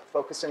obviously is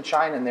focused in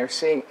China, and they're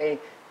seeing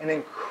an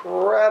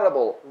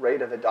incredible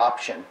rate of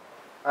adoption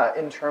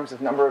in terms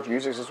of number of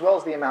users, as well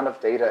as the amount of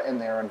data in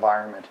their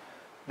environment.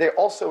 There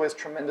also is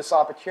tremendous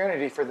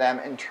opportunity for them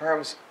in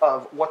terms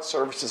of what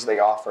services they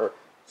offer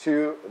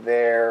to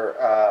their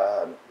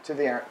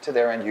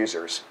end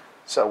users.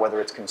 So whether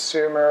it's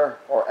consumer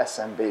or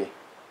SMB.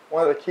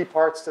 One of the key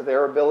parts to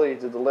their ability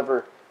to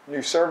deliver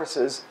new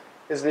services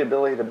is the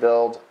ability to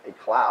build a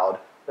cloud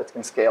that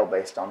can scale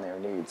based on their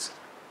needs.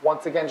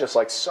 Once again, just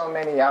like so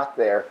many out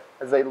there,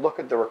 as they look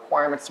at the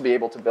requirements to be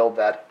able to build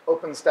that,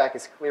 OpenStack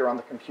is clear on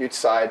the compute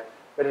side,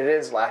 but it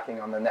is lacking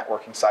on the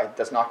networking side. It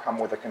does not come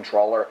with a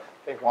controller.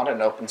 They want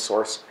an open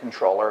source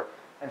controller.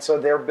 And so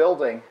they're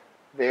building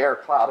their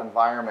cloud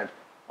environment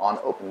on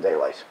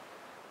OpenDaylight.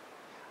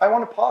 I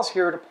want to pause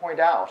here to point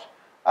out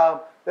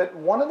that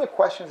one of the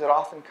questions that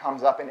often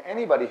comes up in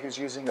anybody who's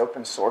using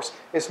open source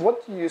is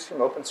what do you use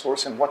from open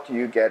source and what do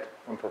you get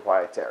from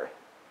proprietary?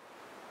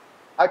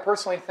 I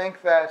personally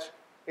think that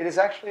it is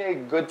actually a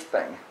good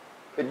thing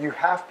that you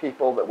have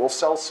people that will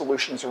sell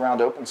solutions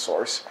around open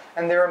source,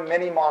 and there are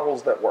many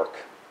models that work.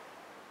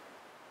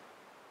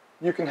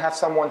 You can have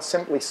someone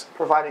simply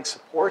providing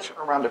support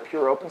around a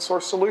pure open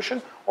source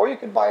solution, or you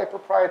could buy a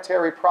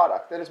proprietary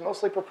product that is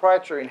mostly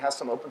proprietary and has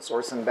some open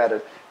source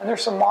embedded. And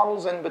there's some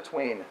models in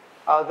between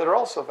that are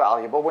also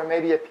valuable, where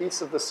maybe a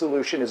piece of the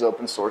solution is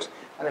open source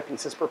and a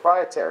piece is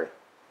proprietary.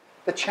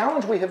 The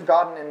challenge we have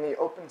gotten in the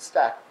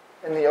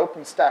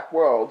OpenStack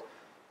world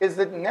is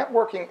that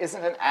networking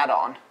isn't an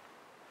add-on.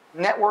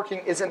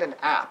 Networking isn't an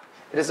app.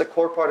 It is a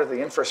core part of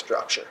the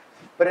infrastructure.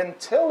 But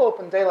until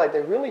OpenDaylight,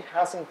 there really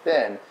hasn't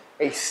been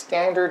a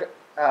standard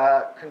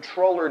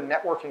controller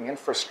networking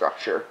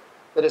infrastructure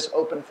that is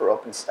open for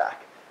OpenStack.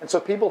 And so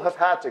people have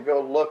had to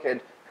go look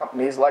at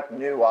companies like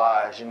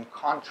Nuage and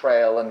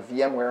Contrail and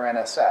VMware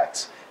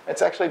NSX.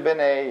 It's actually been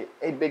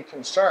a big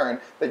concern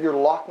that you're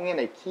locking in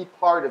a key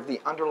part of the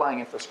underlying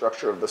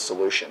infrastructure of the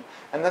solution.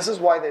 And this is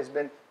why there's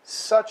been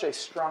such a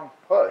strong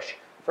push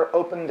for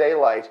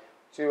OpenDaylight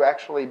to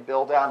actually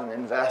build out and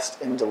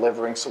invest in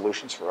delivering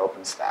solutions for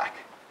OpenStack.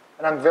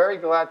 And I'm very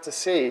glad to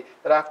see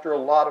that after a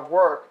lot of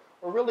work,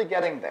 we're really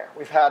getting there.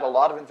 We've had a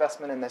lot of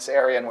investment in this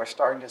area, and we're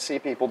starting to see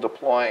people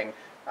deploying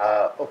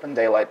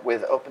OpenDaylight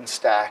with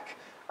OpenStack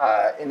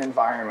in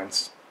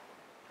environments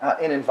that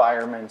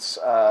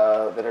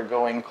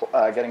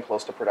are getting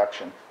close to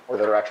production, or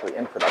that are actually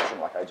in production,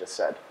 like I just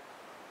said.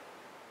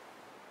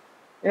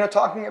 You know,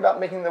 talking about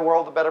making the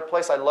world a better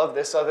place, I love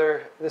this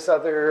other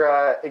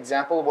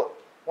example.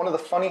 One of the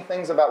funny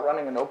things about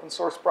running an open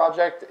source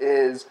project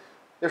is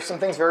there's some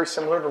things very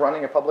similar to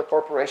running a public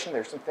corporation.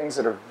 There's some things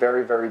that are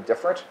very, very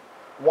different.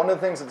 One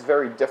of the things that's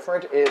very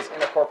different is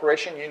in a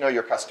corporation, you know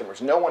your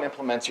customers. No one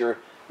implements your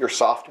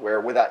software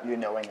without you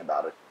knowing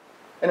about it.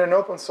 In an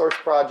open source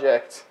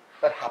project,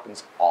 that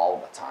happens all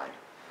the time.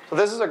 So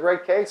this is a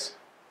great case.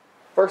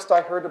 First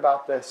I heard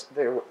about this,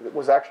 there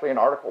was actually an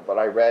article that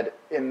I read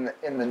in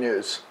the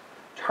news.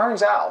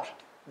 Turns out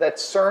that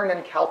CERN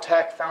and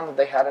Caltech found that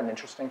they had an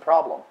interesting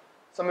problem.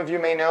 Some of you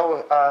may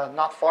know,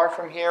 not far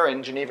from here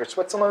in Geneva,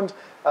 Switzerland,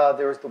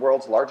 there is the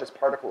world's largest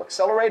particle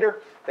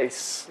accelerator. They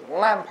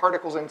slam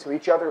particles into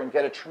each other and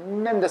get a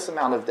tremendous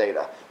amount of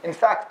data. In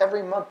fact,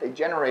 every month they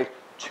generate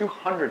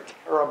 200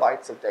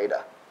 terabytes of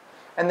data.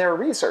 And there are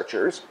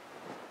researchers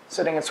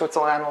sitting in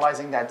Switzerland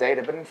analyzing that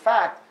data, but in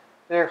fact,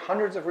 there are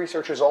hundreds of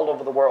researchers all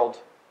over the world,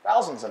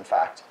 thousands in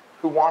fact,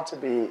 who want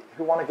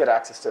to get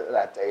access to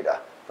that data.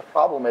 The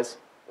problem is,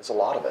 there's a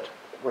lot of it.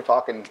 We're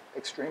talking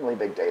extremely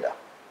big data.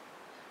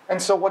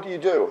 And so what do you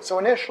do? So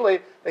initially,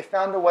 they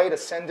found a way to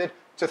send it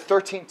to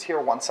 13 Tier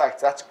 1 sites.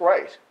 That's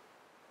great.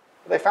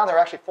 But they found there are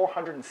actually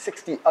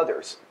 460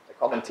 others. They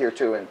call them Tier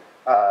 2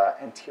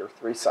 and Tier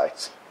 3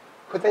 sites.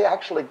 Could they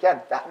actually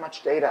get that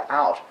much data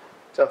out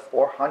to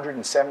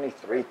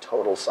 473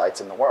 total sites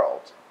in the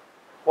world?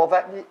 Well,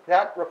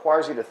 that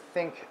requires you to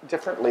think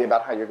differently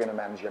about how you're going to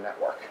manage your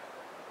network.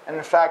 And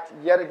in fact,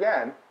 yet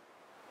again,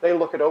 they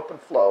look at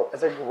OpenFlow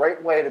as a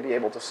great way to be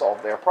able to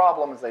solve their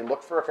problem. As they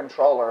look for a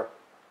controller,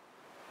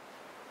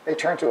 they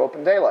turn to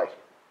OpenDaylight.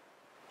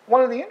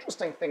 One of the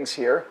interesting things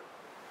here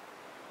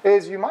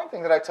is you might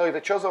think that I tell you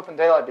they chose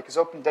OpenDaylight because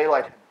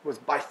OpenDaylight was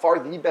by far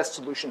the best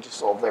solution to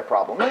solve their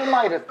problem. And it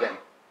might have been.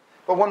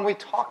 But when we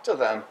talked to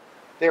them,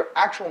 their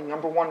actual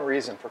 #1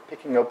 reason for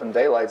picking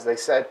OpenDaylight is they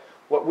said,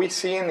 what we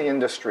see in the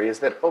industry is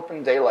that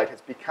OpenDaylight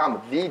has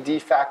become the de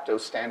facto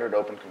standard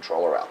open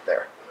controller out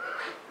there.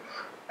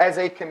 As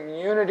a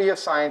community of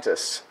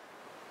scientists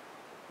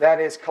that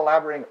is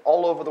collaborating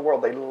all over the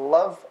world, they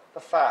love the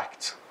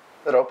fact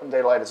that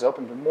OpenDaylight is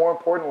open, but more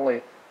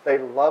importantly, they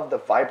love the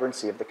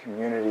vibrancy of the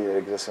community that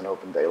exists in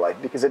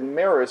OpenDaylight because it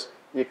mirrors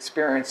the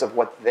experience of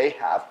what they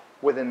have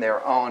within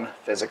their own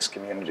physics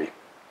community.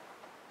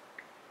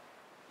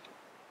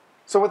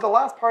 So with the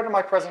last part of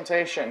my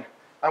presentation,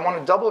 I want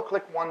to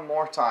double-click one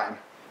more time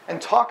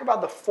and talk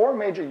about the 4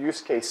 major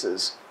use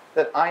cases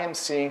that I am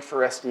seeing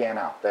for SDN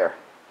out there.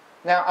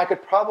 Now, I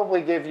could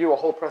probably give you a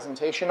whole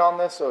presentation on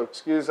this, so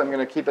I'm going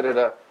to keep it at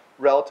a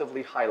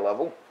relatively high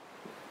level.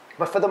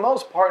 But for the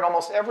most part,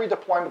 almost every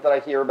deployment that I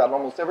hear about,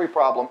 almost every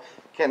problem,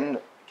 can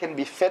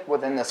be fit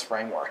within this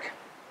framework.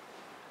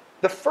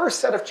 The first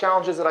set of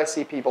challenges that I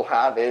see people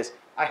have is,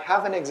 I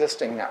have an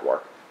existing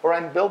network, or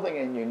I'm building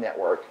a new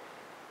network,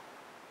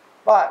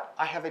 but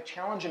I have a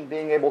challenge in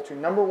being able to,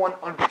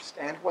 #1,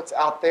 understand what's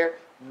out there,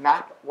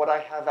 map what I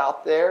have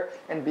out there,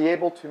 and be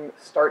able to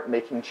start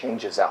making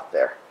changes out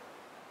there.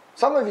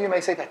 Some of you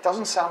may say, that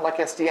doesn't sound like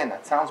SDN,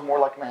 that sounds more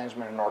like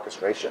management and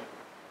orchestration.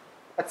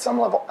 At some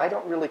level, I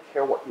don't really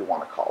care what you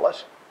want to call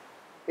it.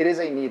 It is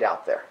a need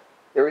out there.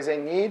 There is a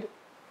need,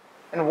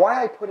 and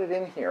why I put it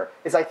in here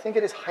is I think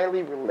it is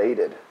highly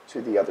related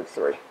to the other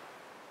 3.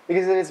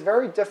 Because it is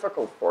very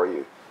difficult for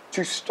you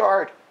to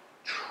start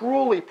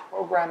truly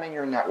programming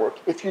your network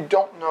if you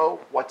don't know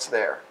what's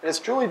there. It is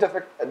truly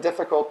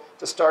difficult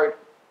to start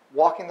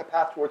walking the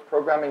path towards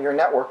programming your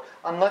network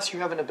unless you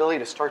have an ability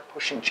to start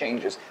pushing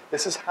changes.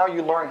 This is how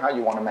you learn how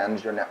you want to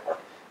manage your network.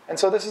 And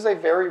so this is a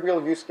very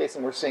real use case,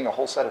 and we're seeing a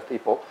whole set of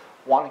people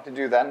wanting to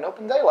do that, and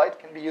OpenDaylight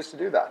can be used to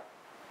do that.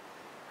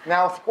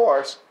 Now, of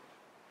course,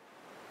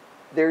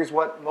 there's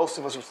what most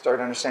of us would start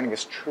understanding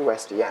as true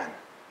SDN,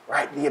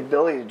 right? The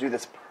ability to do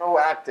this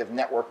proactive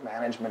network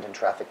management and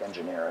traffic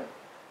engineering.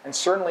 And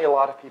certainly a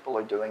lot of people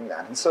are doing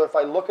that. And so if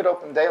I look at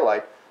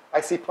OpenDaylight, I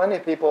see plenty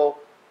of people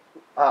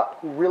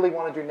who really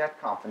want to do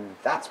netconf, and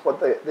that's what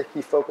the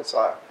key focus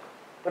are.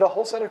 But a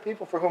whole set of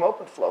people for whom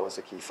OpenFlow is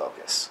a key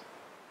focus,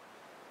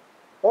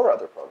 or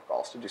other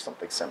protocols to do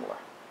something similar.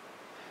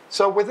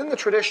 So within the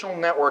traditional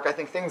network, I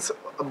think things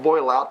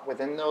boil out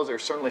within those.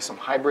 There's certainly some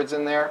hybrids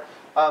in there.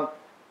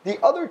 The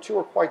other two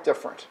are quite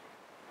different.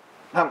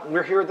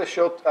 We're here at the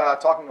show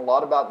talking a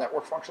lot about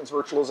network functions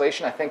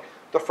virtualization. I think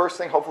the first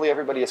thing hopefully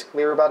everybody is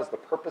clear about is the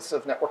purpose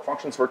of network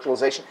functions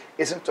virtualization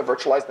isn't to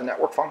virtualize the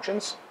network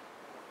functions.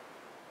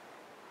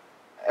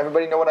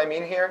 Everybody know what I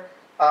mean here?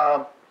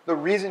 The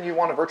reason you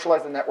want to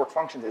virtualize the network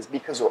functions is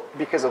because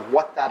of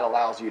what that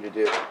allows you to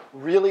do.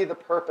 Really the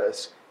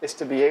purpose is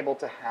to be able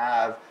to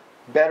have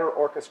better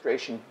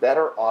orchestration,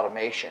 better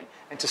automation,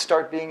 and to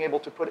start being able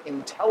to put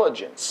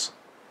intelligence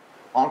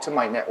onto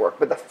my network.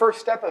 But the first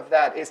step of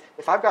that is,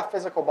 if I've got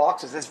physical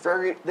boxes,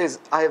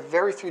 I have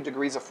very few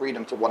degrees of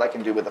freedom to what I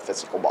can do with a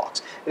physical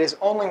box. It is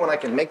only when I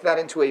can make that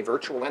into a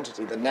virtual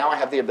entity that now I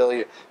have the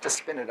ability to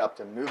spin it up,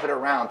 to move it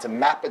around, to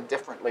map it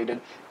differently,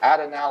 to add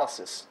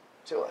analysis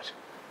to it.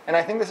 And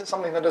I think this is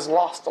something that is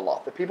lost a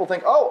lot. That people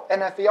think, oh,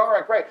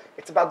 NFVR, great.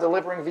 It's about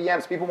delivering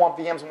VMs. People want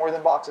VMs more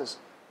than boxes.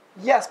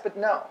 Yes, but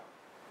no.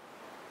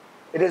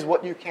 It is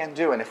what you can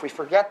do. And if we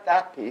forget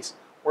that piece,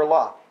 we're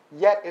lost.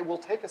 Yet it will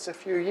take us a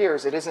few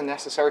years. It is a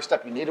necessary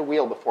step. You need a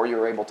wheel before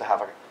you're able to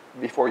have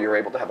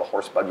a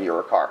horse buggy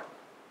or a car.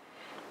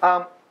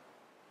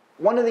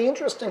 One of the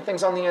interesting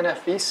things on the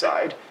NFV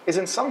side is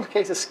in some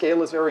cases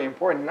scale is very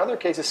important. In other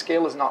cases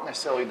scale is not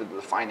necessarily the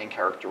defining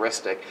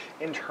characteristic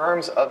in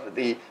terms of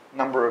the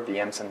number of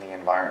VMs in the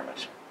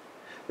environment.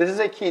 This is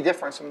a key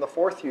difference from the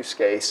fourth use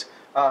case,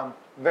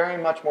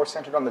 very much more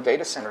centered on the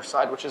data center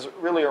side, which is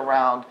really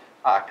around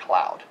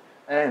cloud.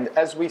 And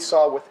as we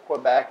saw with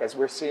Quebec, as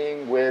we're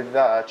seeing with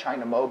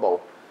China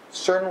Mobile,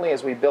 certainly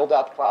as we build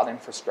out cloud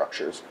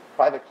infrastructures,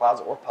 private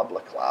clouds or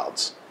public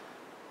clouds,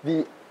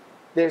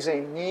 there's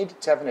a need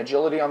to have an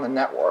agility on the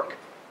network,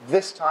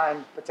 this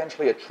time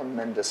potentially a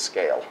tremendous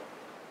scale.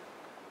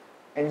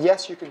 And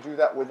yes, you can do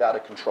that without a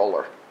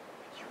controller,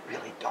 but you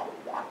really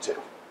don't want to.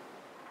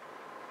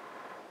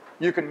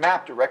 You can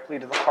map directly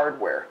to the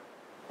hardware.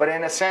 But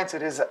in a sense,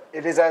 it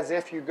is as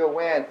if you go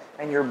in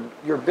and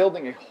you're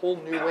building a whole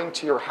new wing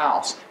to your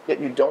house, yet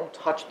you don't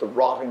touch the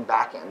rotting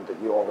back end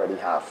that you already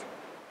have.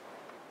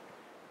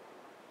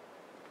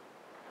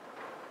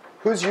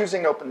 Who's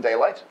using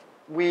OpenDaylight?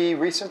 We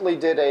recently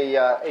did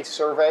a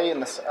survey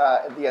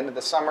at the end of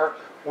the summer.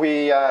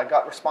 We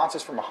got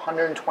responses from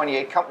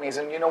 128 companies,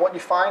 and you know what you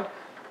find?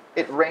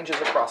 It ranges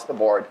across the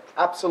board.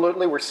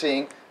 Absolutely, we're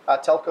seeing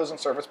telcos and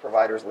service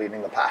providers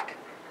leading the pack.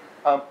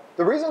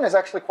 The reason is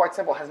actually quite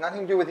simple. It has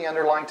nothing to do with the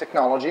underlying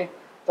technology. It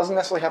doesn't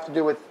necessarily have to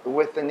do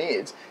with the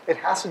needs. It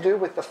has to do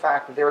with the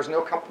fact that there is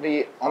no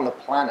company on the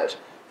planet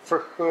for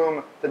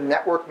whom the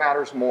network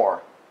matters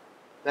more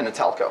than a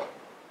telco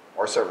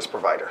or a service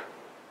provider.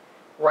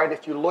 Right?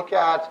 If you look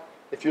at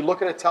a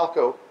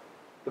telco,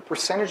 the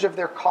percentage of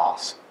their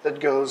costs that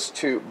goes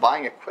to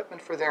buying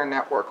equipment for their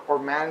network or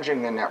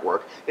managing the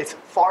network, it's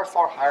far,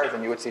 far higher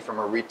than you would see from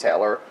a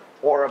retailer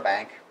or a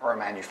bank or a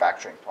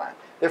manufacturing plant.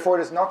 Therefore,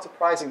 it is not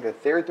surprising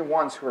that they're the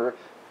ones who are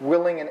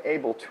willing and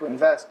able to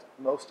invest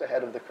most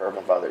ahead of the curve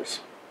of others.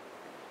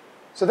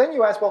 So then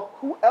you ask, well,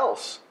 who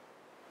else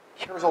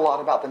cares a lot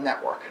about the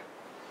network?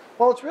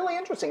 Well, it's really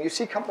interesting. You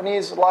see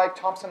companies like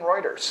Thomson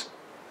Reuters,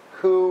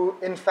 who,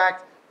 in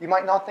fact, you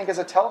might not think as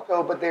a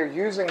telco, but they're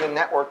using the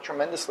network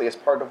tremendously as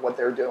part of what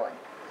they're doing.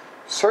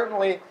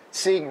 Certainly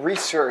seeing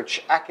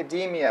research,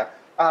 academia,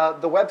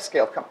 the web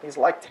scale companies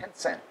like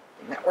Tencent.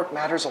 The network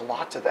matters a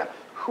lot to them.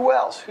 Who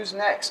else? Who's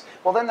next?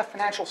 Well, then the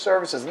financial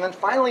services. And then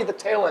finally the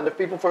tail end of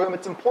people for whom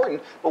it's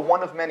important, but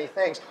one of many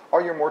things,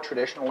 are your more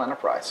traditional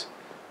enterprise.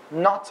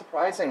 Not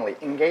surprisingly,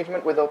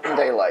 engagement with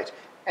OpenDaylight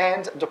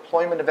and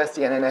deployment of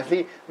SDN and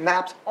NFV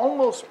maps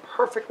almost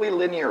perfectly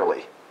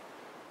linearly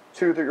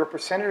to your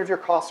percentage of your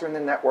costs are in the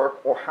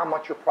network or how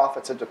much your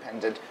profits are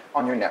dependent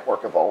on your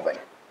network evolving.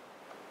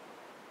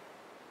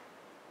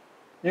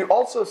 You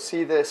also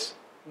see this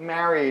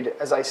married,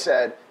 as I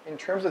said, in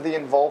terms of the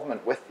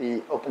involvement with the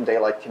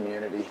OpenDaylight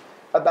community.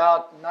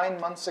 About 9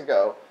 months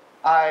ago,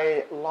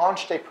 I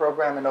launched a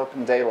program in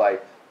OpenDaylight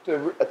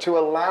to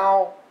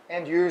allow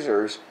end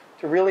users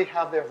to really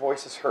have their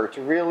voices heard,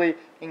 to really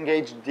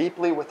engage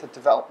deeply with the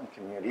development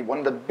community. One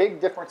of the big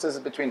differences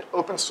between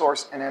open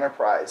source and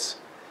enterprise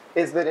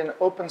is that in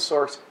open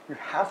source, you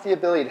have the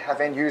ability to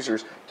have end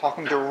users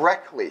talking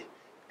directly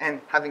and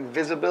having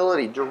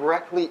visibility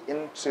directly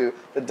into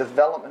the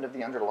development of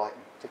the underlying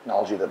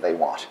technology that they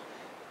want.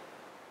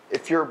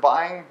 If you're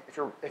buying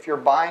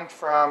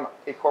from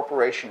a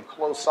corporation,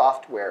 closed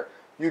software,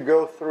 you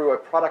go through a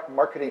product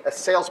marketing, a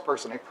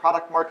salesperson, a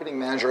product marketing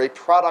manager, a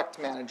product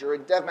manager, a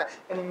dev manager,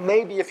 and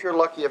maybe if you're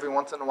lucky every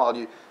once in a while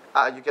you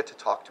you get to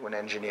talk to an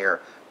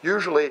engineer.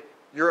 Usually,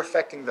 you're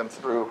affecting them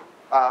through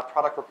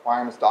product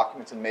requirements,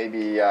 documents, and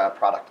maybe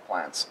product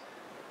plans.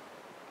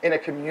 In a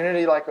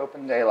community like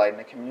OpenDaylight, in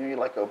a community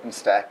like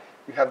OpenStack,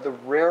 you have the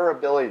rare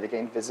ability to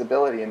gain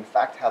visibility, in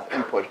fact, have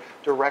input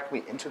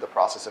directly into the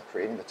process of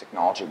creating the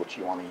technology which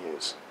you want to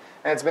use.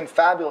 And it's been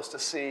fabulous to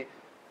see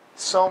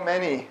so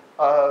many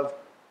of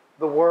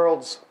the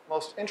world's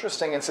most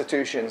interesting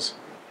institutions,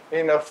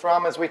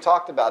 from, as we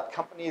talked about,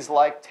 companies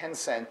like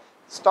Tencent,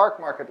 stock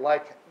market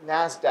like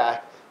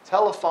NASDAQ,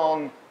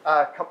 telephone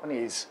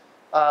companies,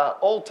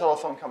 old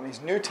telephone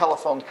companies, new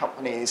telephone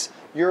companies,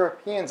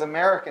 Europeans,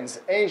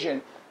 Americans,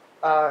 Asian,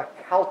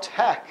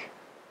 Caltech,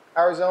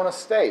 Arizona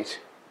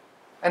State.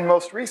 And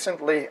most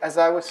recently, as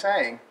I was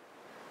saying,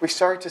 we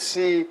started to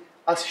see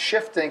us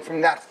shifting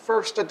from that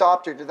first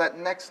adopter to that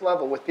next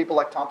level with people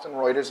like Thomson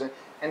Reuters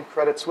and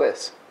Credit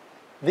Suisse.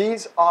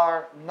 These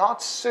are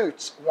not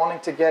suits wanting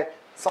to get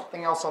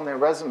something else on their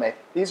resume.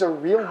 These are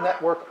real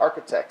network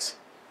architects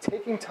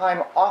taking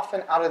time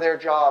often out of their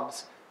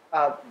jobs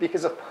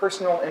because of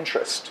personal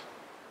interest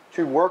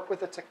to work with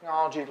the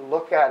technology,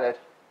 look at it,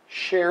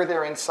 share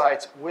their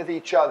insights with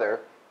each other,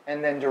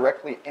 and then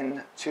directly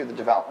into the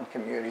development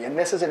community. And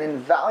this is an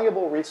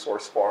invaluable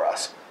resource for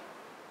us.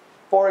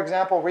 For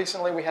example,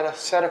 recently we had a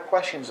set of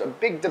questions, a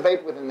big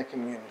debate within the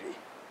community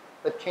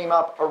that came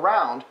up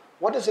around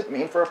what does it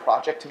mean for a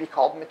project to be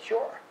called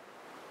mature?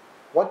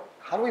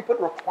 How do we put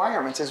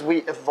requirements as we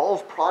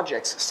evolve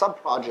projects,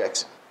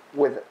 sub-projects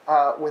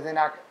within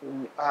our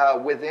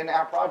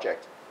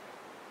project?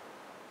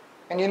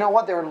 And you know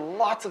what? There are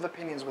lots of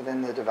opinions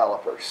within the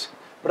developers.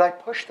 But I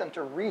pushed them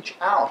to reach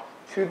out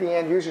to the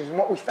end users. And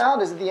what we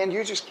found is that the end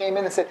users came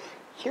in and said,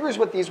 here's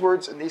what these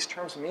words and these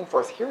terms mean for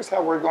us. Here's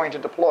how we're going to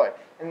deploy.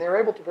 And they're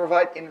able to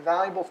provide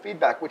invaluable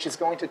feedback, which is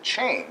going to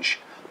change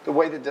the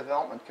way the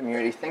development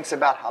community thinks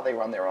about how they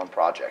run their own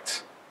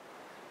projects.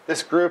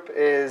 This group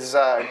is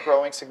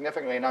growing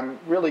significantly, and I'm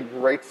really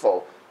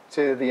grateful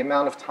to the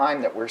amount of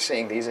time that we're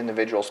seeing these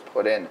individuals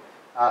put in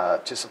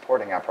to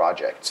supporting our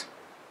projects.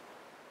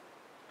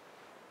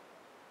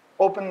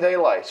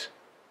 OpenDaylight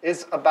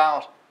is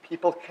about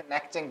people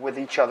connecting with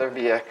each other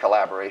via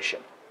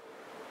collaboration.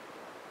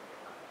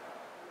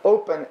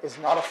 Open is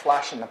not a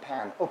flash in the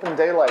pan.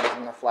 OpenDaylight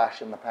isn't a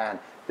flash in the pan.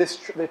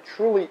 There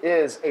truly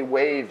is a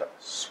wave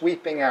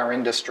sweeping our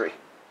industry.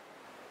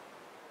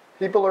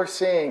 People are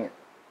seeing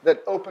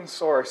that open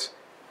source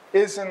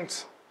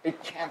isn't a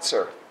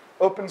cancer.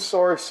 Open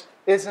source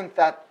isn't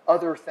that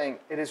other thing.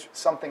 It is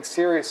something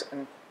serious,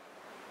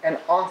 and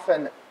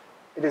often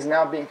it is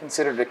now being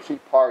considered a key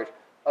part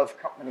of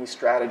company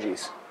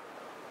strategies.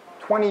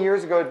 20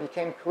 years ago, it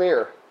became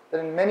clear that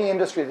in many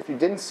industries, if you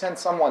didn't send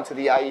someone to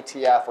the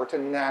IETF or to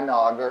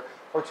NANOG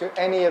or to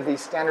any of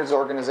these standards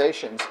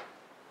organizations,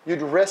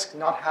 you'd risk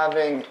not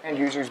having end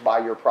users buy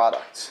your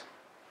products.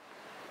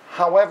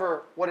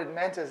 However, what it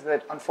meant is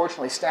that,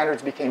 unfortunately,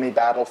 standards became a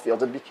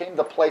battlefield. It became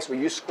the place where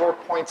you score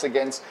points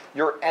against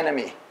your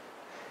enemy.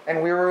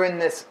 And we were in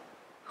this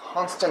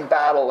constant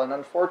battle, and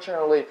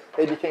unfortunately,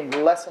 they became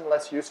less and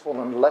less useful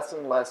and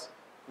less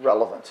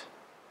relevant.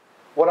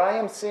 What I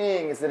am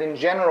seeing is that, in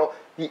general,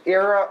 the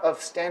era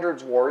of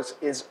standards wars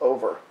is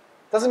over.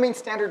 Doesn't mean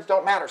standards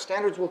don't matter.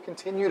 Standards will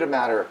continue to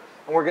matter,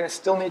 and we're going to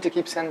still need to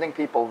keep sending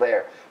people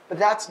there. But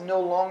that's no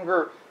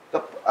longer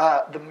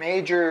the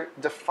major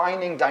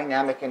defining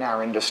dynamic in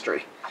our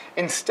industry.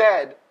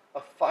 Instead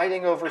of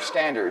fighting over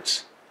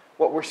standards,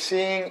 what we're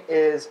seeing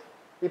is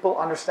people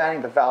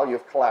understanding the value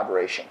of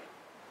collaboration.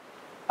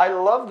 I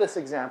love this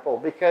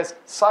example because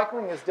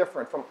cycling is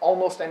different from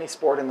almost any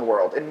sport in the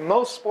world. In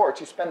most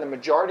sports, you spend the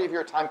majority of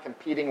your time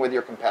competing with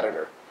your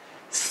competitor.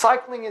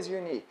 Cycling is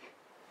unique.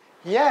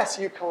 Yes,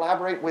 you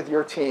collaborate with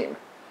your team.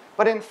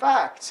 But in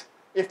fact,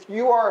 if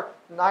you are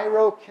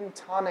Nairo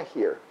Quintana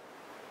here,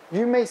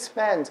 you may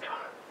spend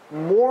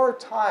more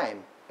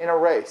time in a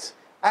race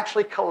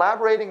actually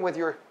collaborating with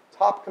your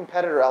top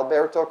competitor,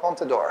 Alberto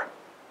Contador,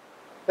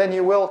 than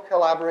you will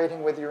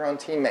collaborating with your own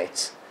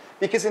teammates.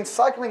 Because in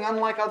cycling,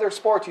 unlike other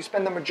sports, you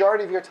spend the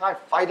majority of your time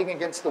fighting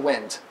against the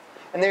wind.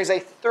 And there's a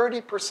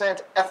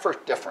 30%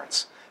 effort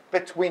difference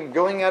between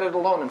going at it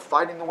alone and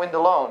fighting the wind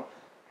alone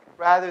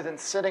rather than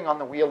sitting on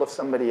the wheel of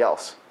somebody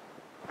else.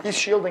 He's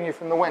shielding you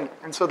from the wind.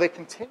 And so they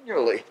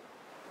continually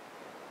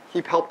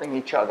keep helping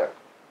each other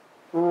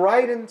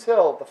right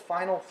until the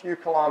final few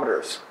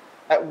kilometers,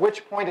 at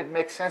which point it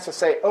makes sense to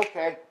say,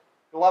 okay,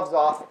 gloves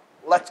off,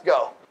 let's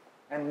go.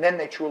 And then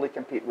they truly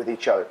compete with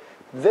each other.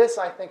 This,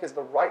 I think, is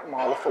the right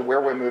model for where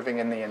we're moving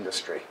in the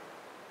industry.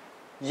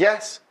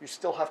 Yes, you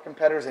still have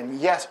competitors, and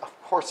yes,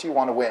 of course you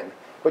want to win.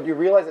 But you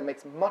realize it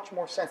makes much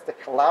more sense to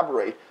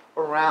collaborate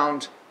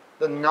around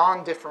the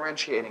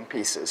non-differentiating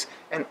pieces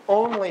and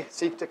only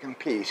seek to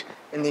compete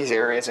in these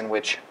areas in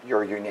which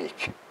you're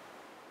unique.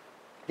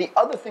 The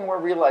other thing we're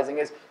realizing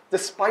is,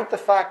 despite the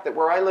fact that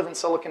where I live in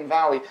Silicon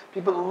Valley,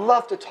 people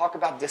love to talk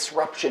about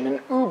disruption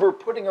and Uber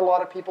putting a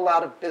lot of people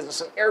out of business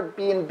and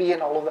Airbnb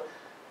and all of that,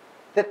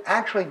 that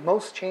actually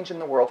most change in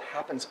the world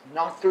happens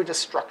not through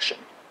destruction,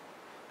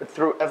 but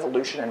through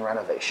evolution and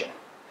renovation.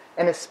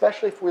 And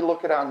especially if we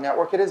look at our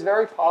network, it is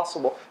very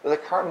possible that the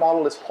current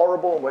model is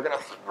horrible and we're going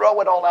to throw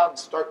it all out and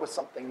start with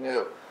something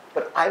new.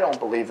 But I don't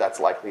believe that's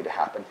likely to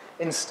happen.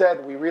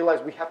 Instead, we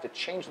realize we have to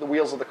change the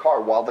wheels of the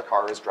car while the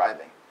car is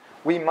driving.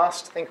 We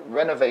must think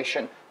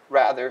renovation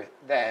rather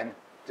than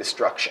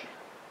destruction.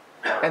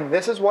 And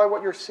this is why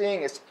what you're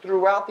seeing is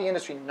throughout the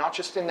industry, not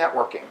just in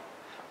networking,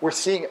 we're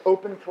seeing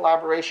open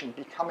collaboration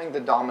becoming the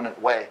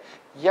dominant way.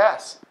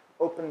 Yes,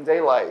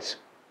 OpenDaylight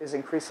is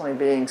increasingly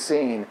being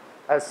seen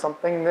as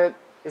something that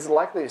is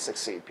likely to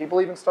succeed.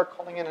 People even start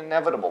calling it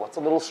inevitable. It's a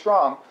little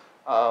strong.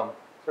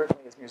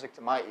 Certainly is music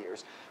to my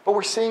ears. But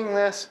we're seeing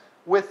this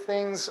with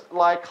things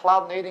like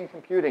cloud native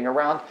computing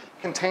around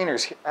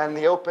containers and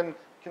the Open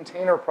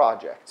Container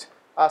Project.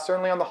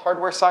 Certainly on the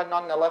hardware side,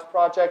 not an LF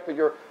project, but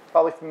you're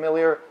probably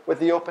familiar with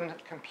the Open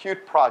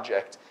Compute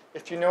Project.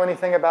 If you know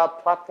anything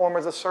about Platform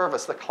as a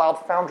Service, the Cloud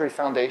Foundry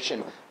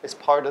Foundation is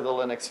part of the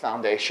Linux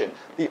Foundation.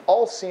 The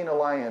All-Seen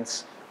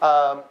Alliance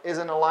is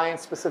an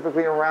alliance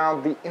specifically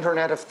around the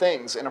Internet of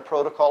Things and a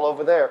protocol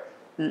over there.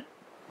 The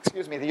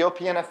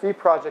OPNFV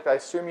project, I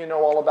assume you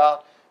know all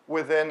about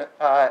within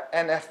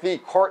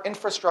NFV. Core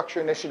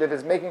Infrastructure Initiative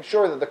is making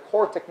sure that the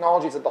core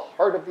technologies at the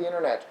heart of the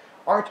Internet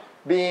aren't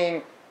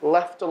being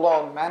left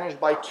alone, managed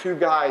by two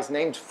guys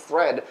named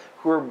Fred,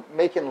 who are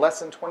making less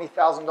than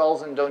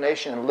 $20,000 in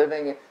donation and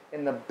living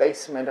in the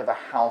basement of a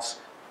house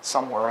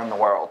somewhere in the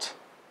world.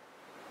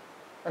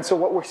 And so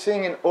what we're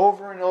seeing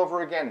over and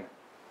over again,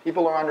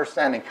 people are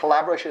understanding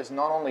collaboration is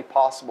not only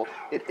possible,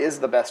 it is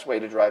the best way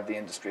to drive the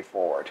industry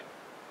forward.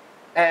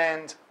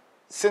 And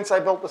since I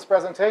built this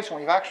presentation,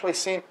 we've actually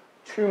seen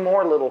two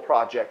more little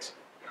projects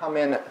come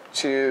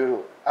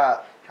into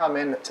the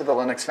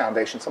Linux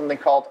Foundation, something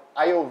called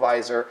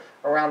IOVisor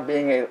around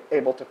being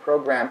able to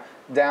program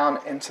down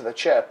into the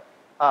chip,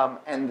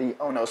 and the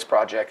ONOS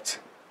project.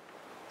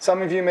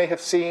 Some of you may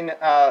have seen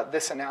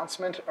this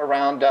announcement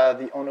around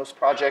the ONOS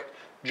project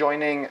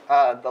joining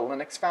the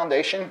Linux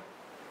Foundation.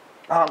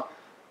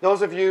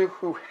 Those of you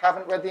who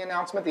haven't read the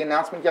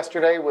announcement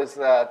yesterday was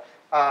that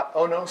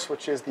ONOS,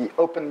 which is the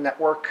Open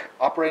Network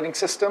Operating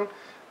System,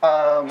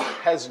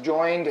 has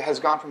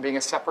gone from being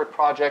a separate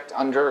project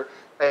under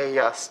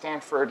a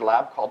Stanford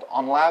lab called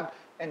OnLab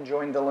and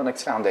joined the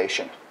Linux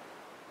Foundation.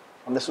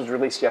 And this was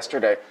released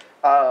yesterday.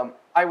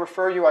 I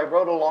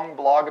wrote a long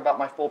blog about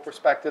my full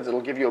perspectives. It'll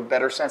give you a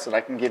better sense than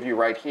I can give you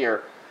right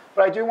here.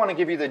 But I do want to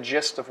give you the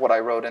gist of what I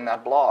wrote in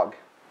that blog.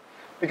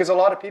 Because a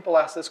lot of people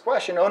ask this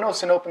question,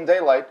 ONOS and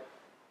OpenDaylight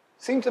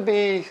seem to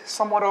be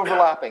somewhat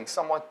overlapping,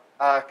 somewhat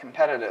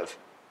competitive.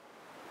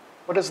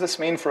 What does this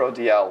mean for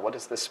ODL? What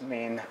does this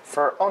mean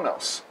for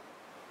ONOS?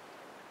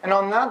 And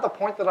on that, the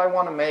point that I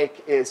want to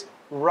make is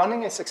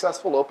running a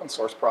successful open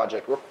source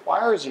project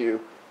requires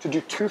you to do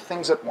two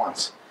things at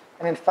once.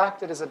 And in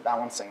fact, it is a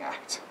balancing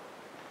act.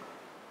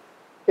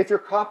 If you're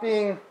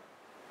copying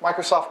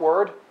Microsoft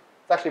Word,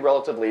 it's actually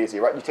relatively easy,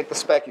 right? You take the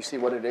spec, you see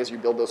what it is, you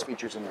build those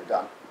features, and you're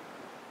done.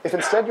 If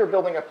instead you're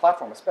building a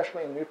platform,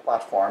 especially a new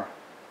platform,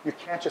 you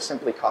can't just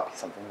simply copy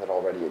something that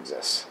already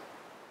exists.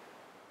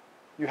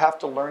 You have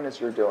to learn as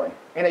you're doing.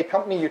 In a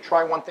company, you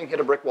try one thing, hit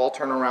a brick wall,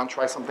 turn around,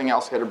 try something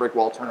else, hit a brick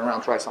wall, turn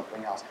around, try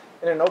something else.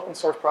 In an open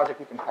source project,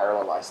 you can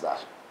parallelize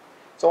that.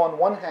 So on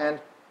one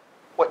hand,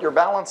 what you're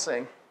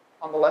balancing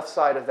on the left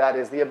side of that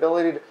is the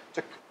ability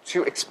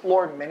to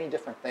explore many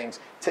different things,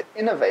 to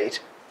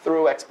innovate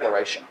through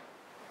exploration.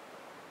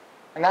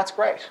 And that's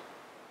great.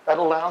 That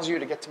allows you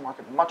to get to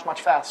market much,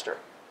 much faster.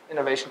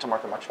 Innovation to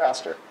market much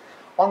faster.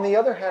 On the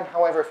other hand,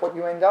 however, if what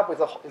you end up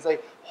with is a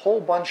whole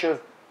bunch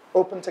of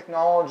open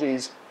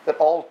technologies that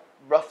all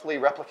roughly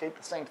replicate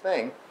the same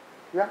thing,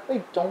 you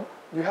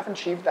haven't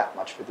achieved that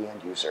much for the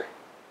end user.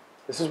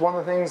 This is one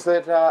of the things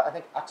that I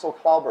think Axel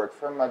Klauberg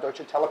from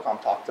Deutsche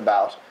Telekom talked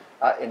about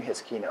in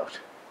his keynote.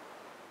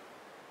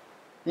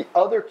 The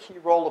other key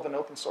role of an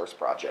open source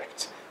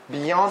project,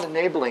 beyond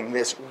enabling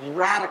this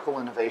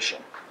radical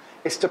innovation,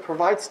 is to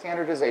provide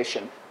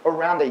standardization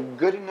around a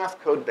good enough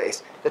code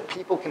base that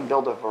people can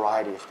build a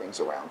variety of things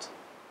around.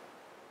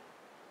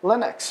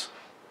 Linux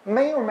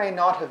may or may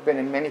not have been,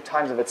 in many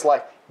times of its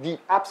life, the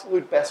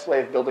absolute best way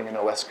of building an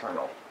OS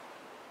kernel.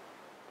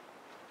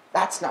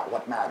 That's not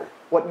what mattered.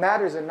 What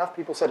matters, enough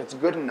people said it's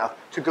good enough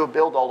to go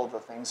build all of the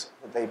things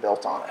that they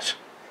built on it.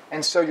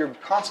 And so you're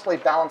constantly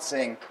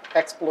balancing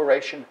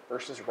exploration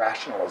versus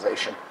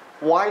rationalization.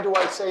 Why do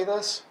I say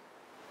this?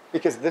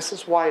 Because this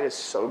is why it is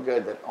so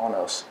good that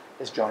ONOS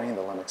is joining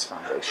the Linux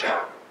Foundation.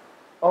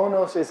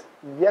 ONOS is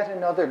yet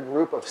another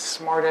group of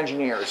smart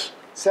engineers.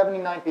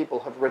 79 people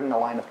have written a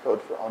line of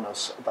code for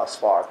ONOS thus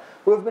far,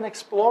 who have been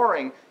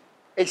exploring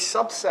a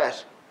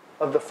subset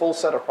of the full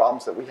set of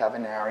problems that we have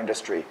in our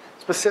industry,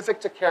 specific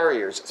to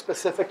carriers,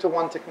 specific to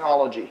one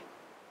technology.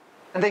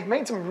 And they've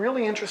made some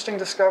really interesting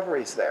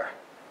discoveries there.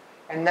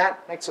 And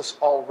that makes us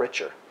all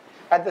richer.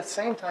 At the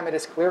same time, it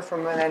is clear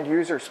from an end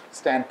user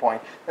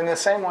standpoint, in the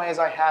same way as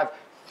I have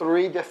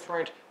three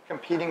different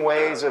competing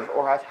ways of,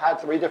 or I've had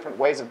three different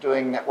ways of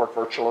doing network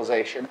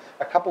virtualization,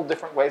 a couple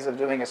different ways of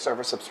doing a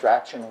service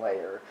abstraction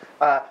layer,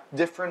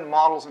 different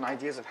models and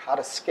ideas of how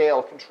to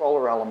scale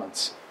controller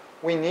elements.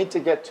 we need to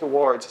get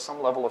towards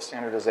some level of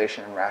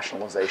standardization and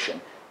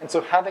rationalization. And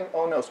so having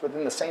ONOS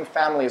within the same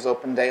family as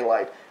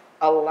OpenDaylight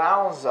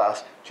allows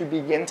us to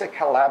begin to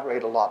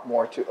collaborate a lot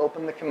more, to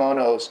open the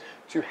kimonos,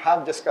 to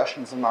have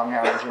discussions among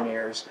our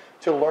engineers,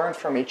 to learn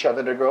from each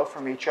other, to grow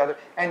from each other,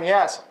 and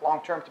yes,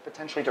 long-term to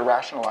potentially to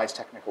rationalize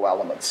technical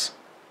elements.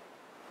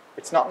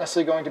 It's not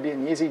necessarily going to be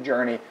an easy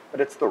journey,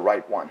 but it's the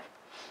right one.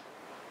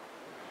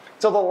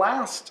 So the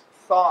last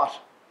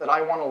thought that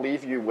I want to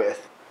leave you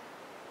with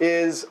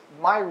is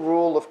my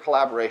rule of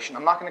collaboration.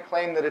 I'm not going to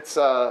claim that it's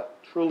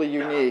truly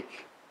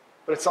unique,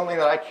 but it's something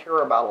that I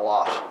care about a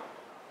lot.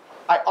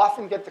 I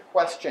often get the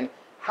question,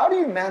 how do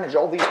you manage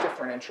all these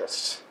different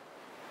interests?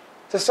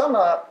 To some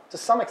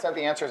extent,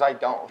 the answer is I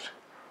don't.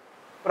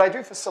 But I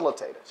do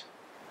facilitate it.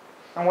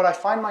 And what I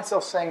find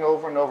myself saying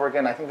over and over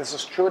again, I think this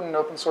is true in an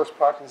open source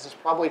project, this is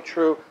probably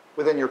true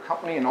within your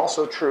company and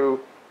also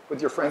true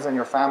with your friends and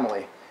your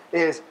family,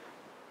 is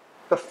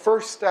the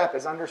first step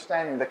is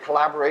understanding that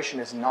collaboration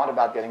is not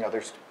about getting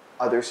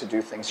others to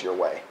do things your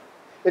way.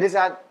 It is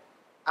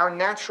our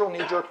natural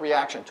knee-jerk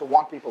reaction to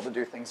want people to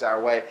do things our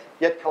way,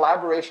 yet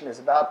collaboration is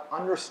about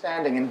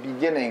understanding and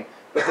beginning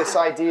with this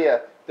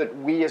idea that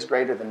we is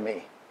greater than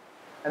me.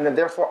 And that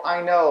therefore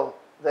I know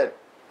that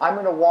I'm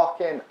going to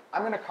walk in,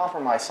 I'm going to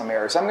compromise some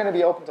areas, I'm going to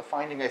be open to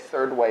finding a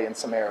third way in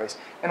some areas.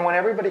 And when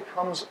everybody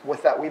comes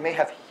with that, we may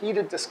have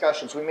heated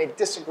discussions, we may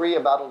disagree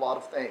about a lot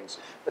of things,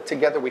 but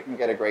together we can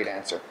get a great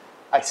answer.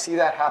 I see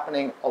that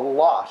happening a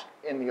lot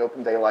in the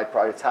OpenDaylight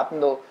project. It's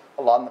happened a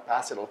lot in the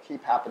past, it'll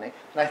keep happening.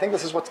 And I think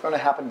this is what's going to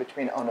happen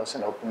between ONOS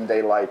and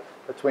OpenDaylight,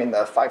 between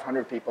the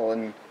 500 people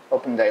in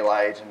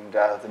OpenDaylight and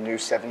the new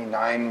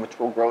 79, which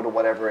will grow to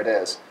whatever it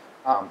is.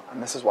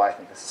 And this is why I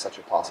think this is such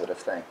a positive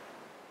thing.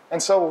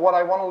 And so what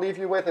I want to leave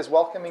you with is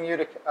welcoming you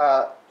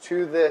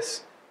to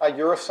this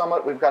Euro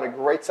Summit. We've got a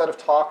great set of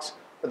talks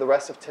for the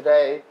rest of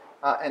today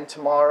and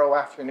tomorrow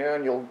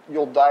afternoon.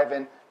 You'll dive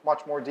in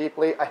much more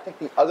deeply. I think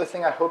the other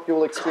thing I hope you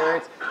will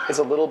experience is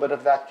a little bit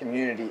of that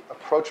community.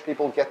 Approach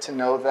people, get to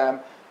know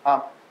them.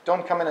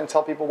 Don't come in and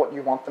tell people what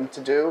you want them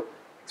to do.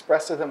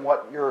 Express to them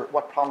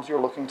what problems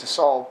you're looking to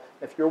solve.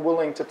 If you're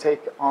willing to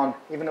take on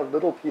even a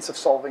little piece of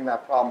solving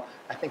that problem,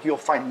 I think you'll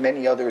find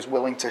many others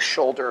willing to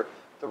shoulder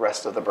the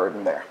rest of the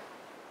burden there.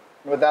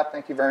 And with that,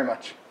 thank you very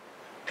much.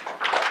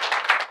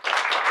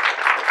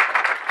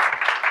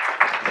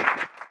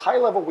 High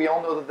level, we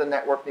all know that the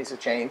network needs to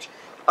change.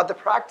 At the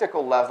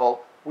practical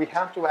level, we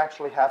have to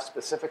actually have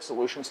specific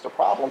solutions to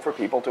problem for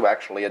people to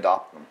actually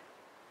adopt them.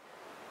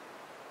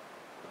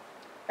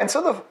 And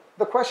so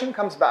the question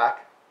comes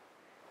back,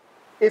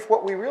 if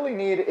what we really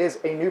need is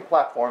a new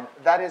platform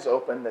that is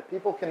open, that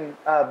people can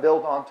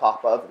build on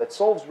top of, that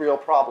solves real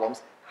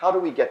problems, how do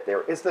we get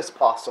there? Is this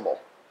possible?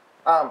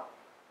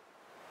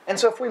 And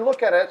so if we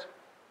look at it,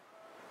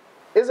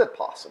 is it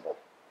possible?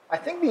 I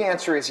think the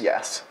answer is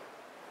yes.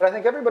 But I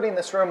think everybody in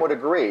this room would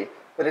agree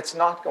that it's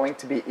not going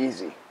to be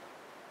easy.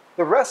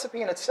 The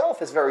recipe in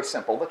itself is very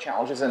simple. The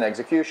challenge is in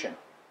execution.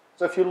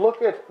 So if you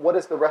look at what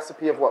is the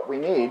recipe of what we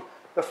need,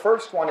 the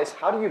first one is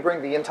how do you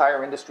bring the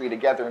entire industry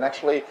together and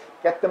actually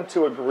get them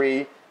to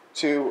agree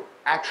to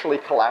actually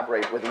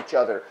collaborate with each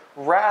other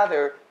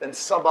rather than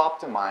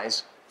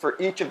sub-optimize for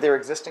each of their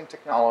existing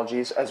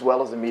technologies as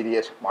well as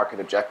immediate market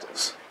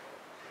objectives.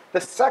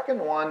 The second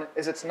one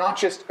is it's not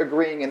just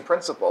agreeing in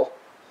principle,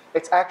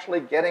 it's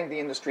actually getting the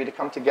industry to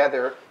come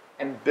together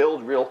and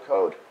build real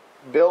code,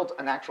 build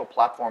an actual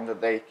platform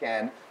that they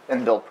can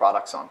then build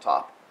products on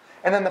top.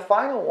 And then the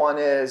final one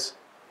is,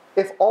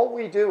 if all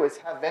we do is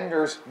have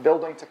vendors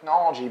building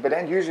technology, but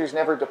end users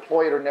never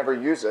deploy it or never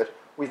use it,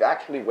 we've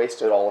actually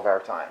wasted all of our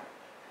time.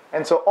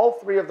 And so all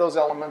three of those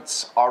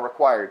elements are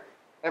required.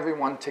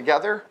 Everyone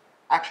together,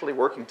 actually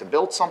working to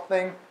build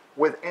something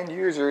with end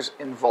users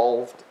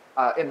involved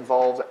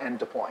and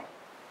deploying.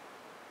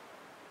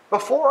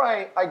 Before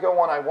I go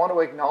on, I want to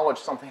acknowledge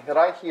something that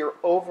I hear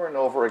over and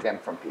over again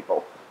from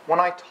people. When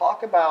I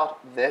talk about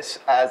this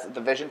as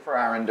the vision for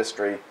our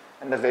industry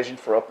and the vision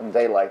for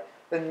OpenDaylight,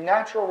 the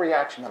natural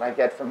reaction that I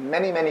get from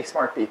many, many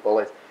smart people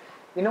is,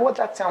 you know what,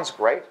 that sounds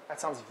great. That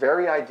sounds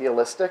very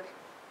idealistic.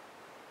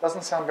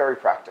 Doesn't sound very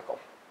practical.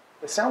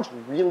 It sounds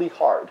really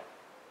hard.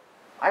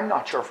 I'm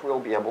not sure if we'll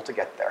be able to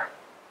get there.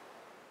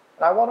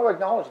 And I want to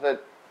acknowledge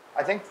that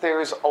I think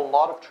there's a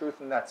lot of truth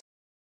in that.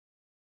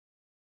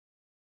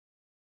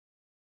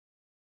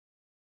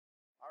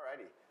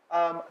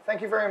 Alrighty.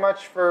 Thank you very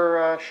much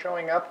for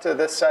showing up to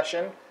this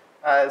session.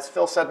 As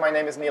Phil said, my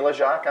name is Neela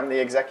Jacques. I'm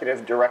the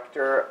Executive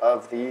Director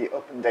of the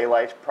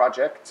OpenDaylight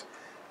project.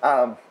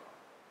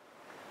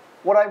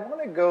 What I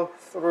want to go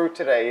through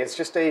today is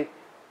just an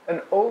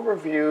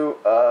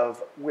overview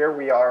of where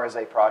we are as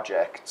a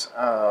project.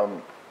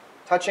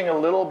 Touching a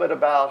little bit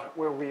about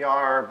where we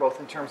are, both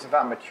in terms of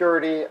our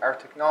maturity, our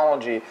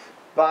technology,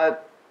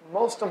 but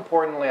most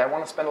importantly, I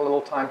want to spend a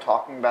little time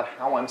talking about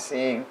how I'm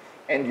seeing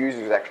end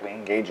users actually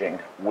engaging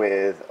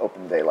with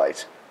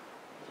OpenDaylight.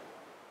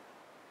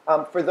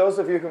 For those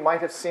of you who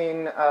might have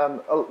seen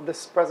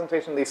this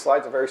presentation, these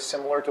slides are very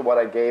similar to what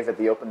I gave at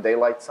the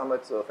OpenDaylight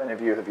Summit, so if any of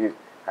you have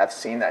have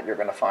seen that. You're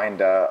going to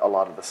find a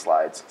lot of the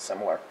slides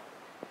similar.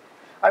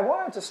 I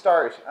wanted to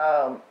start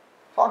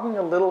talking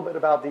a little bit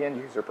about the end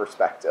user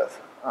perspective.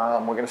 We're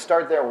going to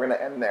start there, we're going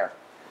to end there.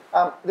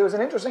 There was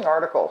an interesting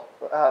article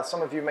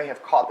some of you may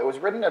have caught that was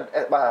written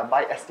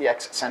by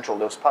SDX Central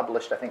that was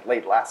published, I think,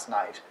 late last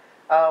night.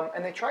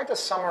 And they tried to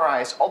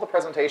summarize all the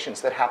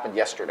presentations that happened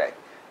yesterday,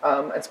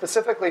 and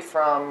specifically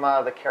from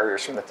the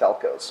carriers, from the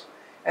telcos.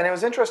 And it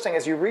was interesting,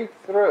 as you read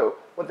through,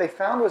 what they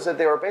found was that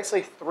there were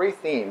basically three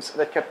themes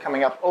that kept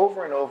coming up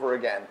over and over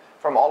again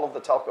from all of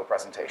the telco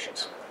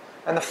presentations.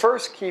 And the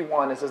first key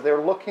one is, as they're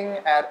looking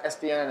at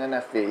SDN and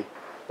NFV,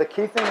 the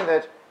key thing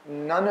that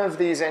none of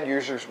these end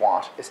users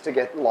want is to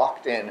get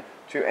locked in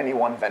to any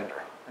one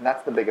vendor. And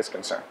that's the biggest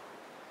concern.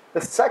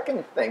 The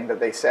second thing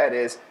that they said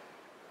is,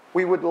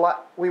 we'd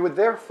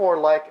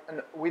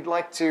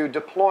like to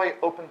deploy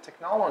open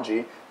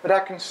technology, but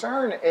our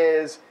concern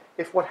is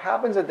if what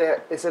happens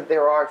is that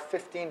there are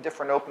 15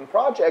 different open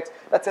projects,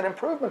 that's an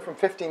improvement from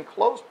 15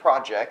 closed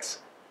projects,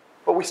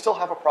 but we still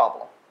have a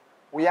problem.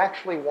 We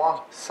actually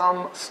want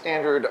some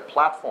standard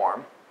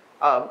platform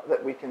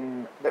that we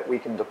can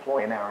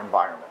deploy in our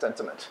environment.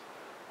 Sentiment.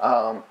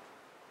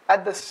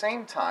 At the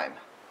same time,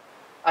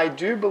 I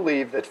do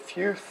believe that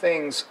few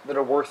things that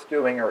are worth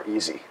doing are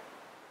easy.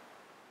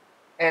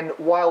 And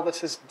while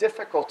this is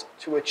difficult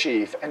to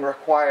achieve and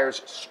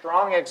requires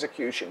strong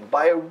execution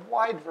by a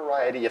wide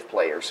variety of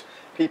players,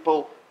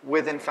 people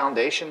within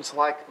foundations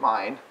like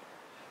mine,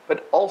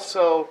 but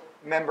also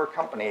member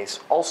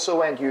companies,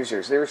 also end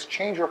users, there's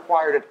change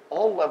required at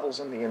all levels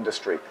in the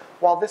industry.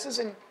 While this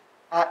is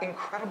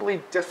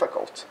incredibly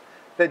difficult,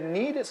 the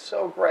need is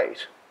so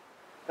great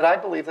that I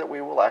believe that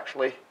we will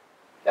actually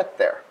get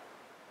there.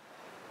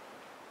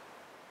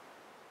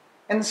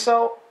 And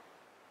so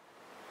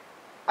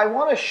I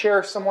want to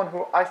share someone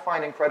who I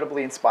find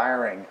incredibly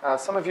inspiring.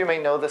 Some of you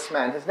may know this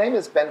man. His name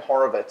is Ben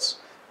Horowitz.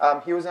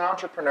 He was an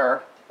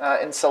entrepreneur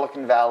in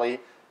Silicon Valley,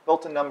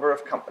 built a number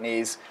of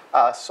companies,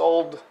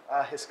 sold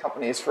his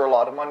companies for a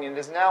lot of money, and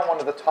is now one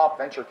of the top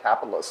venture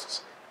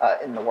capitalists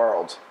in the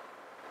world.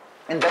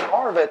 And Ben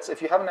Horowitz,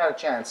 if you haven't had a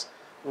chance,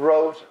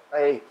 wrote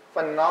a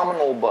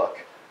phenomenal book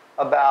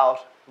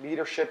about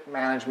leadership,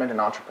 management, and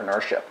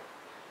entrepreneurship.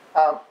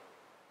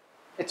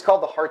 It's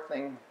called The Hard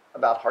Thing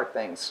About Hard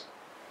Things.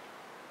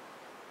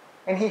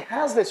 And he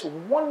has this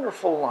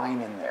wonderful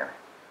line in there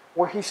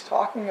where he's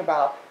talking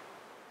about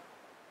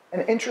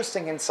an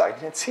interesting insight.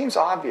 And it seems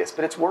obvious,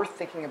 but it's worth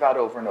thinking about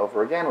over and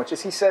over again, which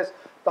is, he says,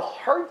 the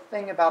hard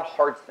thing about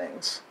hard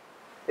things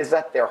is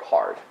that they're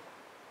hard.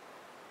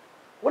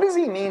 What does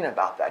he mean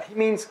about that? He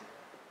means,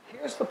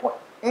 here's the point.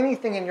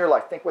 Anything in your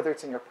life, think whether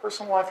it's in your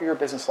personal life or your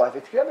business life,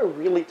 if you have a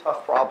really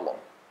tough problem,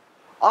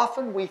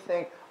 often we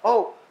think,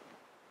 oh,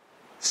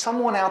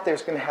 someone out there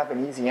is going to have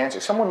an easy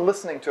answer. Someone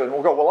listening to it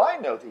will go, well, I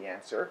know the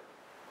answer.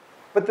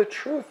 But the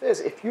truth is,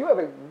 if you have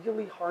a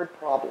really hard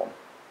problem,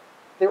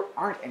 there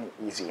aren't any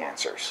easy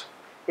answers.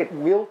 It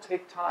will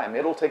take time.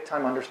 It'll take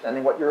time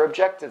understanding what your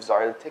objectives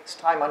are. It takes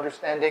time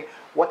understanding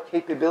what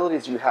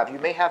capabilities you have. You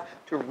may have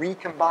to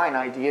recombine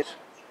ideas.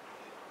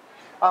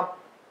 And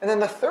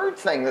then the third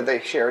thing that they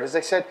shared is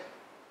they said,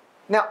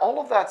 now all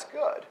of that's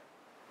good,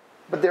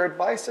 but their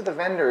advice to the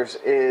vendors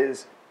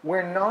is,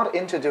 we're not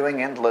into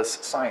doing endless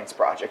science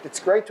projects.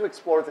 It's great to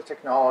explore the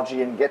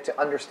technology and get to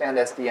understand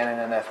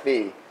SDN and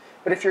NFV,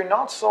 but if you're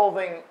not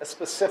solving a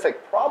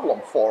specific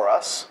problem for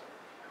us,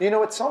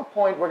 at some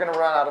point we're going to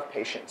run out of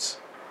patience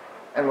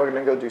and we're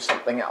going to go do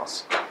something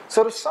else.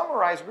 So to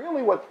summarize,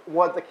 really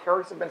what the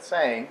carriers have been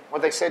saying,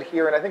 what they said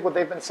here, and I think what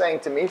they've been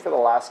saying to me for the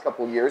last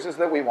couple of years, is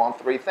that we want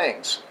three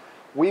things.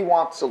 We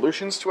want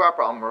solutions to our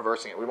problem,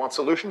 reversing it. We want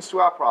solutions to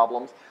our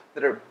problems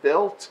that are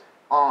built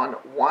on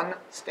one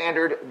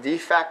standard de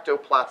facto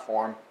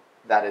platform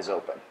that is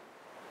open.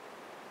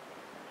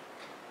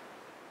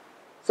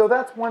 So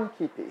that's one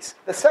key piece.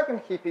 The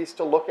second key piece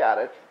to look at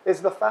it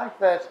is the fact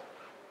that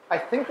I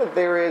think that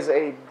there is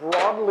a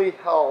broadly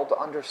held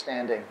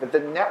understanding that the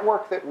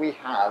network that we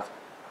have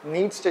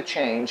needs to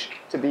change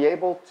to be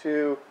able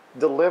to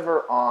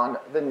deliver on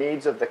the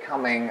needs of the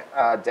coming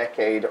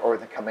decade or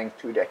the coming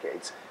 2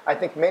 decades. I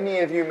think many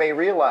of you may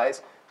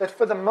realize that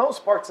for the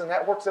most part, the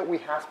networks that we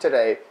have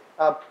today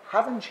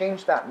haven't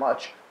changed that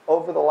much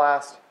over the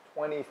last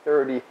 20,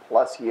 30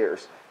 plus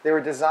years. They were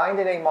designed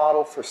in a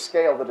model for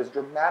scale that is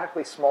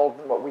dramatically smaller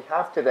than what we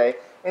have today.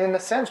 And in a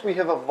sense, we've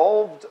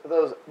evolved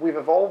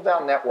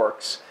our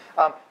networks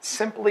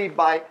simply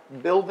by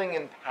building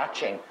and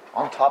patching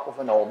on top of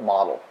an old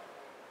model.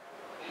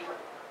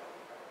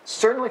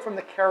 Certainly from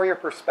the carrier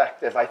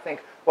perspective, I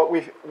think what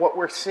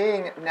we're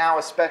seeing now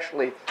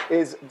especially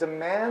is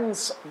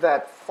demands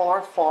that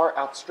far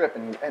outstrip,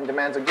 and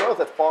demands of growth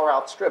that far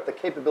outstrip the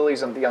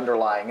capabilities of the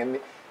underlying.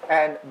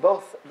 And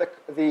both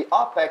the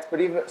OpEx,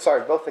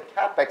 both the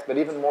CapEx, but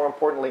even more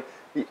importantly,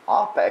 the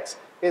OpEx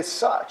is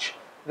such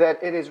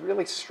that it is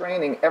really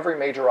straining every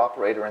major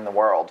operator in the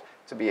world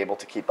to be able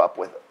to keep up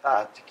with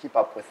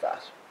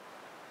that.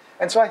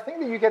 And so I think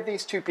that you get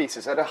these two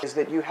pieces. Is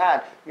that you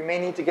may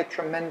need to get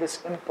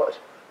tremendous input.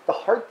 The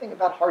hard thing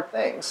about hard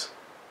things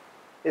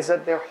is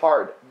that they're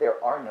hard.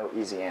 There are no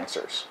easy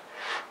answers.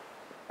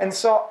 And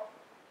so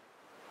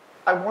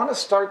I want to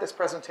start this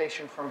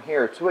presentation from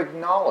here to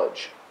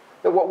acknowledge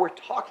that what we're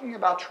talking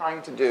about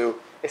trying to do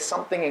is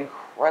something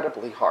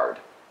incredibly hard.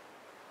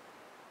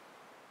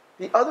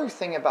 The other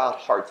thing about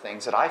hard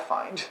things that I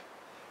find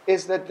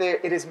is that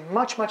it is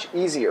much, much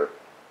easier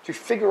to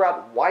figure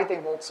out why they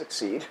won't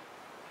succeed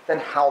than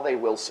how they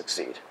will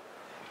succeed.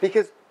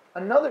 Because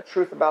another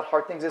truth about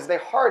hard things is they're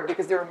hard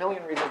because there are a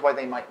million reasons why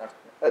they might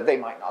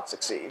not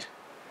succeed.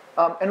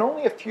 And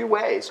only a few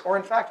ways, or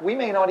in fact, we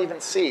may not even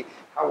see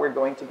how we're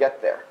going to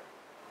get there.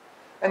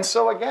 And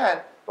so again,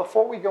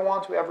 before we go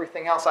on to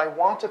everything else, I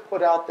want to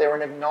put out there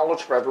and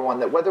acknowledge for everyone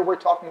that whether we're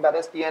talking about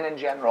SDN in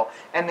general,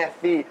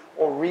 NFV,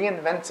 or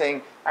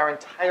reinventing our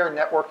entire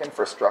network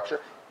infrastructure,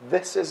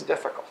 this is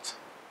difficult.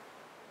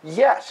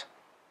 Yet,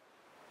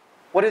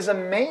 what is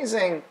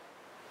amazing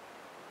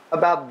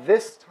about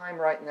this time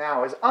right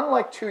now is,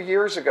 unlike 2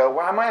 years ago,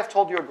 where I might have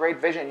told you a great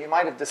vision, you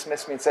might have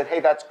dismissed me and said, hey,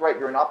 that's great,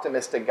 you're an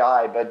optimistic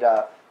guy, but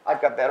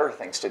I've got better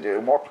things to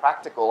do, more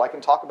practical. I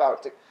can talk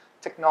about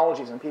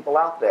technologies and people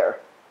out there.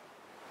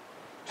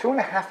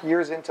 2.5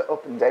 years into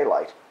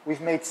OpenDaylight,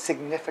 we've made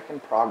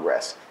significant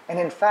progress. And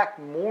in fact,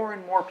 more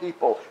and more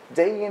people,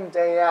 day in,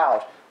 day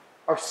out,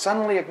 are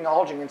suddenly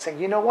acknowledging and saying,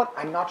 you know what,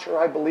 I'm not sure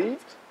I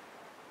believed,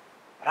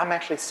 but I'm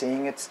actually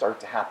seeing it start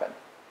to happen.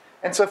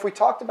 And so if we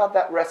talked about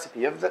that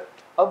recipe of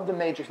the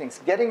major things,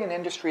 getting an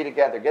industry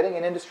together, getting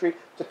an industry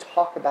to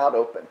talk about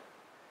open,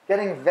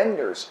 getting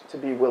vendors to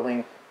be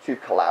willing to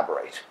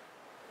collaborate,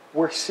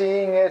 we're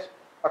seeing it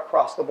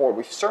across the board.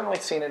 We've certainly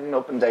seen it in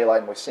OpenDaylight,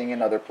 and we're seeing it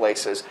in other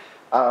places.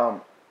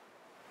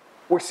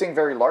 We're seeing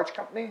very large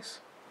companies.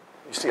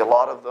 You see a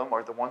lot of them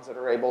are the ones that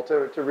are able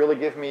to really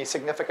give me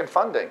significant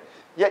funding.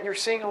 Yet you're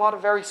seeing a lot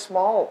of very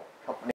small companies